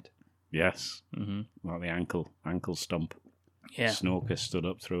snorker in it. Yes, like the ankle stump. Yeah, snorker stood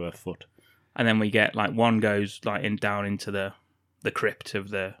up through her foot. And then we get one goes down into the crypt of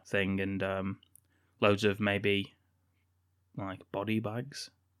the thing, and loads of maybe body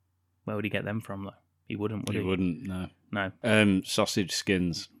bags. Where would he get them from though? He wouldn't. Would he? He wouldn't. No. No. Sausage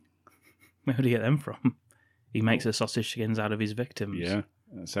skins. Where would he get them from? He makes the sausage skins out of his victims. Yeah.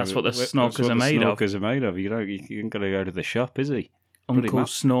 That's what the snorkers are made of. Snorkers are made of. You ain't got to go to the shop, is he? Uncle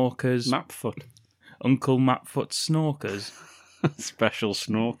Snorkers. Mapfoot. Uncle Mapfoot Snorkers. Special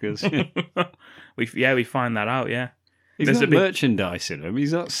snorkers. We find that out, yeah. There's not merchandise in them.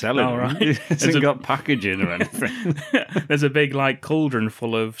 He's not selling them. Right. He hasn't got packaging or anything. There's a big cauldron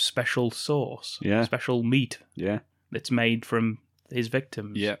full of special sauce. Yeah. Special meat. Yeah. That's made from his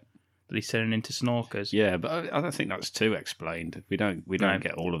victims. Yeah. That he's turning into snorkers. Yeah, but I don't think that's too explained. We don't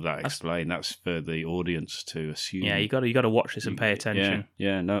get all of that explained. That's for the audience to assume. Yeah, you got to watch this and pay attention.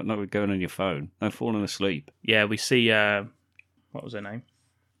 Yeah. No, going on your phone. No falling asleep. Yeah, we see what was her name?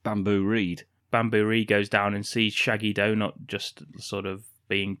 Bamboo Reed. Bamboo Reed goes down and sees Shaggy Donut just sort of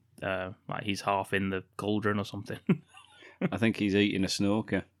being he's half in the cauldron or something. I think he's eating a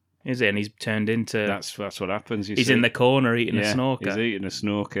snorker. Is he? And he's turned into. That's what happens. He's in the corner eating a snorker. He's eating a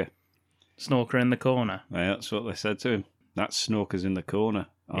snorker. Snorker in the corner. Yeah, that's what they said to him. That's Snorkers in the corner.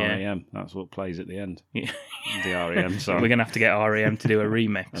 Yeah. REM. That's what plays at the end. Yeah. The REM song. We're going to have to get REM to do a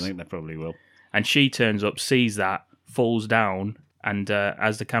remix. I think they probably will. And she turns up, sees that, falls down, and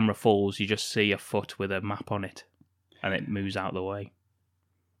as the camera falls, you just see a foot with a map on it. And it moves out of the way.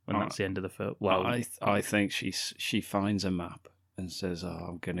 And that's the end of the film. Well, I think she finds a map and says,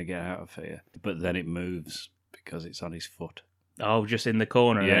 I'm going to get out of here. But then it moves because it's on his foot. Oh, just in the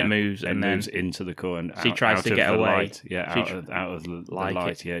corner, and it moves, and then moves into the corner. She tries to get away. Light. Yeah, out of the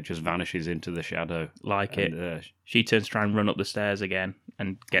light. Yeah, it just vanishes into the shadow. She turns to try and run up the stairs again,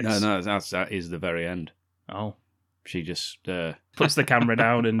 and gets. No, that is the very end. Oh, she just puts the camera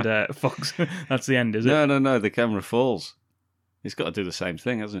down and fucks. That's the end, is it? No. The camera falls. It's got to do the same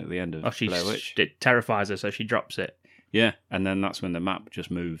thing, hasn't it? At the end of Blair Witch. It terrifies her, so she drops it. Yeah, and then that's when the map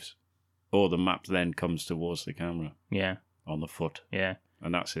just moves, or the map then comes towards the camera. Yeah. On the foot. Yeah.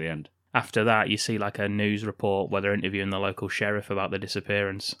 And that's the end. After that, you see a news report where they're interviewing the local sheriff about the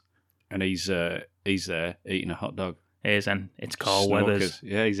disappearance. And he's there eating a hot dog. He is, and it's Carl Weathers.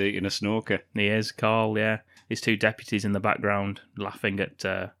 Yeah, he's eating a snorker. He is, Carl, yeah. His 2 deputies in the background laughing at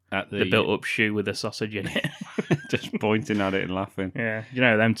the built-up shoe with a sausage in it. Just pointing at it and laughing. Yeah. You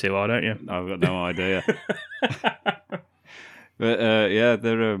know who them 2 are, don't you? I've got no idea. But,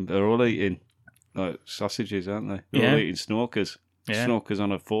 they're all eating sausages, aren't they? They're all eating snorkers. Yeah. Snorkers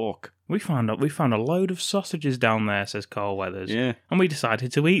on a fork. We found a load of sausages down there, says Carl Weathers. Yeah. And we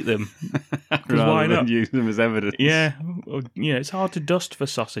decided to eat them. Rather why not? Than use them as evidence. Yeah. It's hard to dust for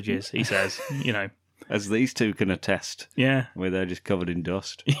sausages, he says, As these 2 can attest. Yeah. Where they're just covered in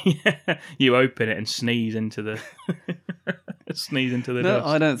dust. Yeah. You open it and sneeze into the dust.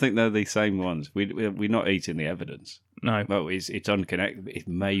 I don't think they're the same ones. We're not eating the evidence. No. Well, it's unconnected. It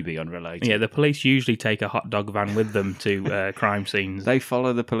may be unrelated. Yeah, the police usually take a hot dog van with them to crime scenes. They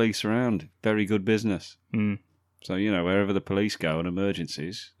follow the police around. Very good business. Mm. So, wherever the police go on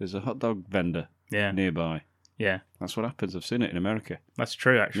emergencies, there's a hot dog vendor nearby. Yeah. That's what happens. I've seen it in America. That's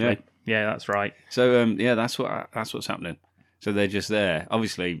true, actually. Yeah, that's right. So, that's what's happening. So they're just there.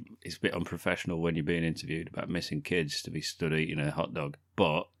 Obviously, it's a bit unprofessional when you're being interviewed about missing kids to be stood eating a hot dog.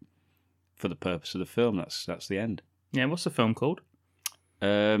 But for the purpose of the film, that's the end. Yeah, what's the film called?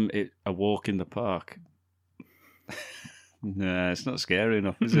 A Walk in the Park. No, it's not scary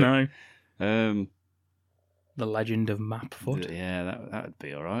enough, is it? No. The Legend of Mapfoot. Yeah, that'd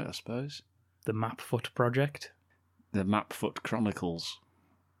be all right, I suppose. The Mapfoot Project. The Mapfoot Chronicles.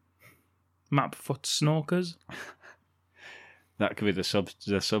 Mapfoot Snorkers. That could be the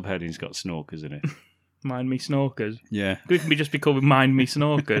subheading's got snorkers in it. Mind Me Snorkers. Yeah. Could be just be called Mind Me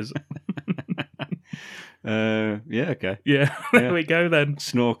Snorkers. Yeah, okay. Yeah, there we go then.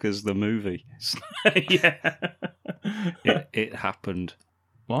 Snorkers the movie. Yeah. It happened.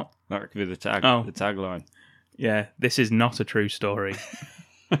 What? That could be the tag. Oh. The tagline. Yeah, this is not a true story.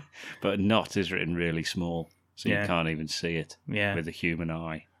 But not is written really small, so you can't even see it with a human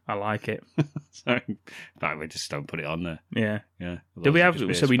eye. I like it. So, we just don't put it on there. Yeah. Yeah. Do we have?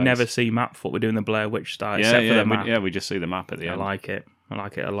 So we never see Mapfoot. We're doing the Blair Witch style, except for the map. We just see the map at the end. I like it. I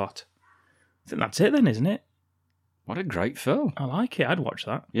like it a lot. I think that's it then, isn't it? What a great film. I like it. I'd watch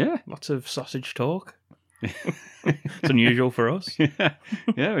that. Yeah. Lots of sausage talk. It's unusual for us.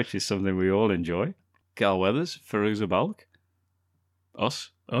 Yeah, which is something we all enjoy. Carl Weathers, Fairuza Balk.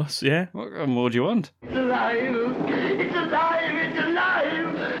 Us, yeah. What more do you want? It's alive! It's alive! It's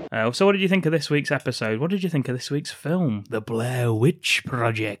alive! So what did you think of this week's episode? What did you think of this week's film? The Blair Witch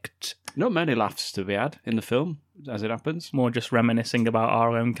Project. Not many laughs to be had in the film, as it happens. More just reminiscing about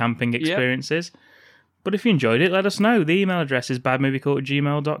our own camping experiences. Yep. But if you enjoyed it, let us know. The email address is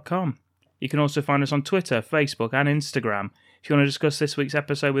badmoviecult@gmail.com. You can also find us on Twitter, Facebook and Instagram. If you want to discuss this week's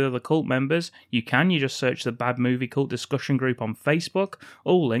episode with other cult members, you can. You just search the Bad Movie Cult discussion group on Facebook.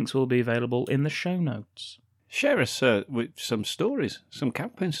 All links will be available in the show notes. Share us with some stories, some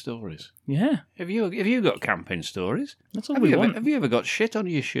camping stories. Yeah. Have you got camping stories? That's all we want. Have you ever got shit on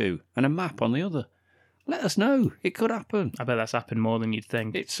your shoe and a map on the other? Let us know. It could happen. I bet that's happened more than you'd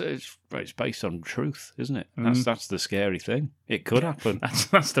think. It's based on truth, isn't it? That's the scary thing. It could happen.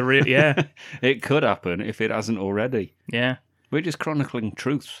 that's the real, yeah. It could happen if it hasn't already. Yeah. We're just chronicling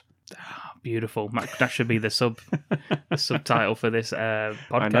truth. Oh, beautiful. That should be the subtitle for this podcast.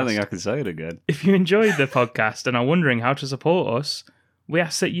 I don't think I can say it again. If you enjoyed the podcast and are wondering how to support us, we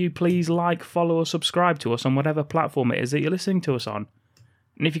ask that you please like, follow, or subscribe to us on whatever platform it is that you're listening to us on.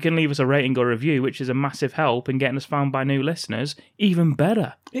 And if you can leave us a rating or review, which is a massive help in getting us found by new listeners, even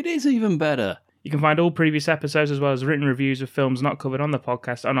better. It is even better. You can find all previous episodes as well as written reviews of films not covered on the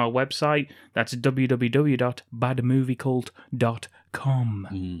podcast on our website. That's www.badmoviecult.com.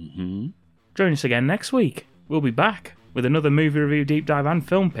 Mm-hmm. Join us again next week. We'll be back with another movie review, deep dive and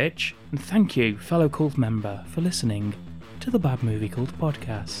film pitch. And thank you, fellow cult member, for listening to the Bad Movie Cult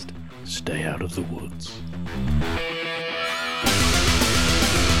podcast. Stay out of the woods.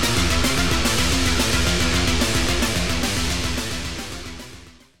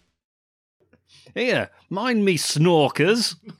 Here, mind me, snorkers.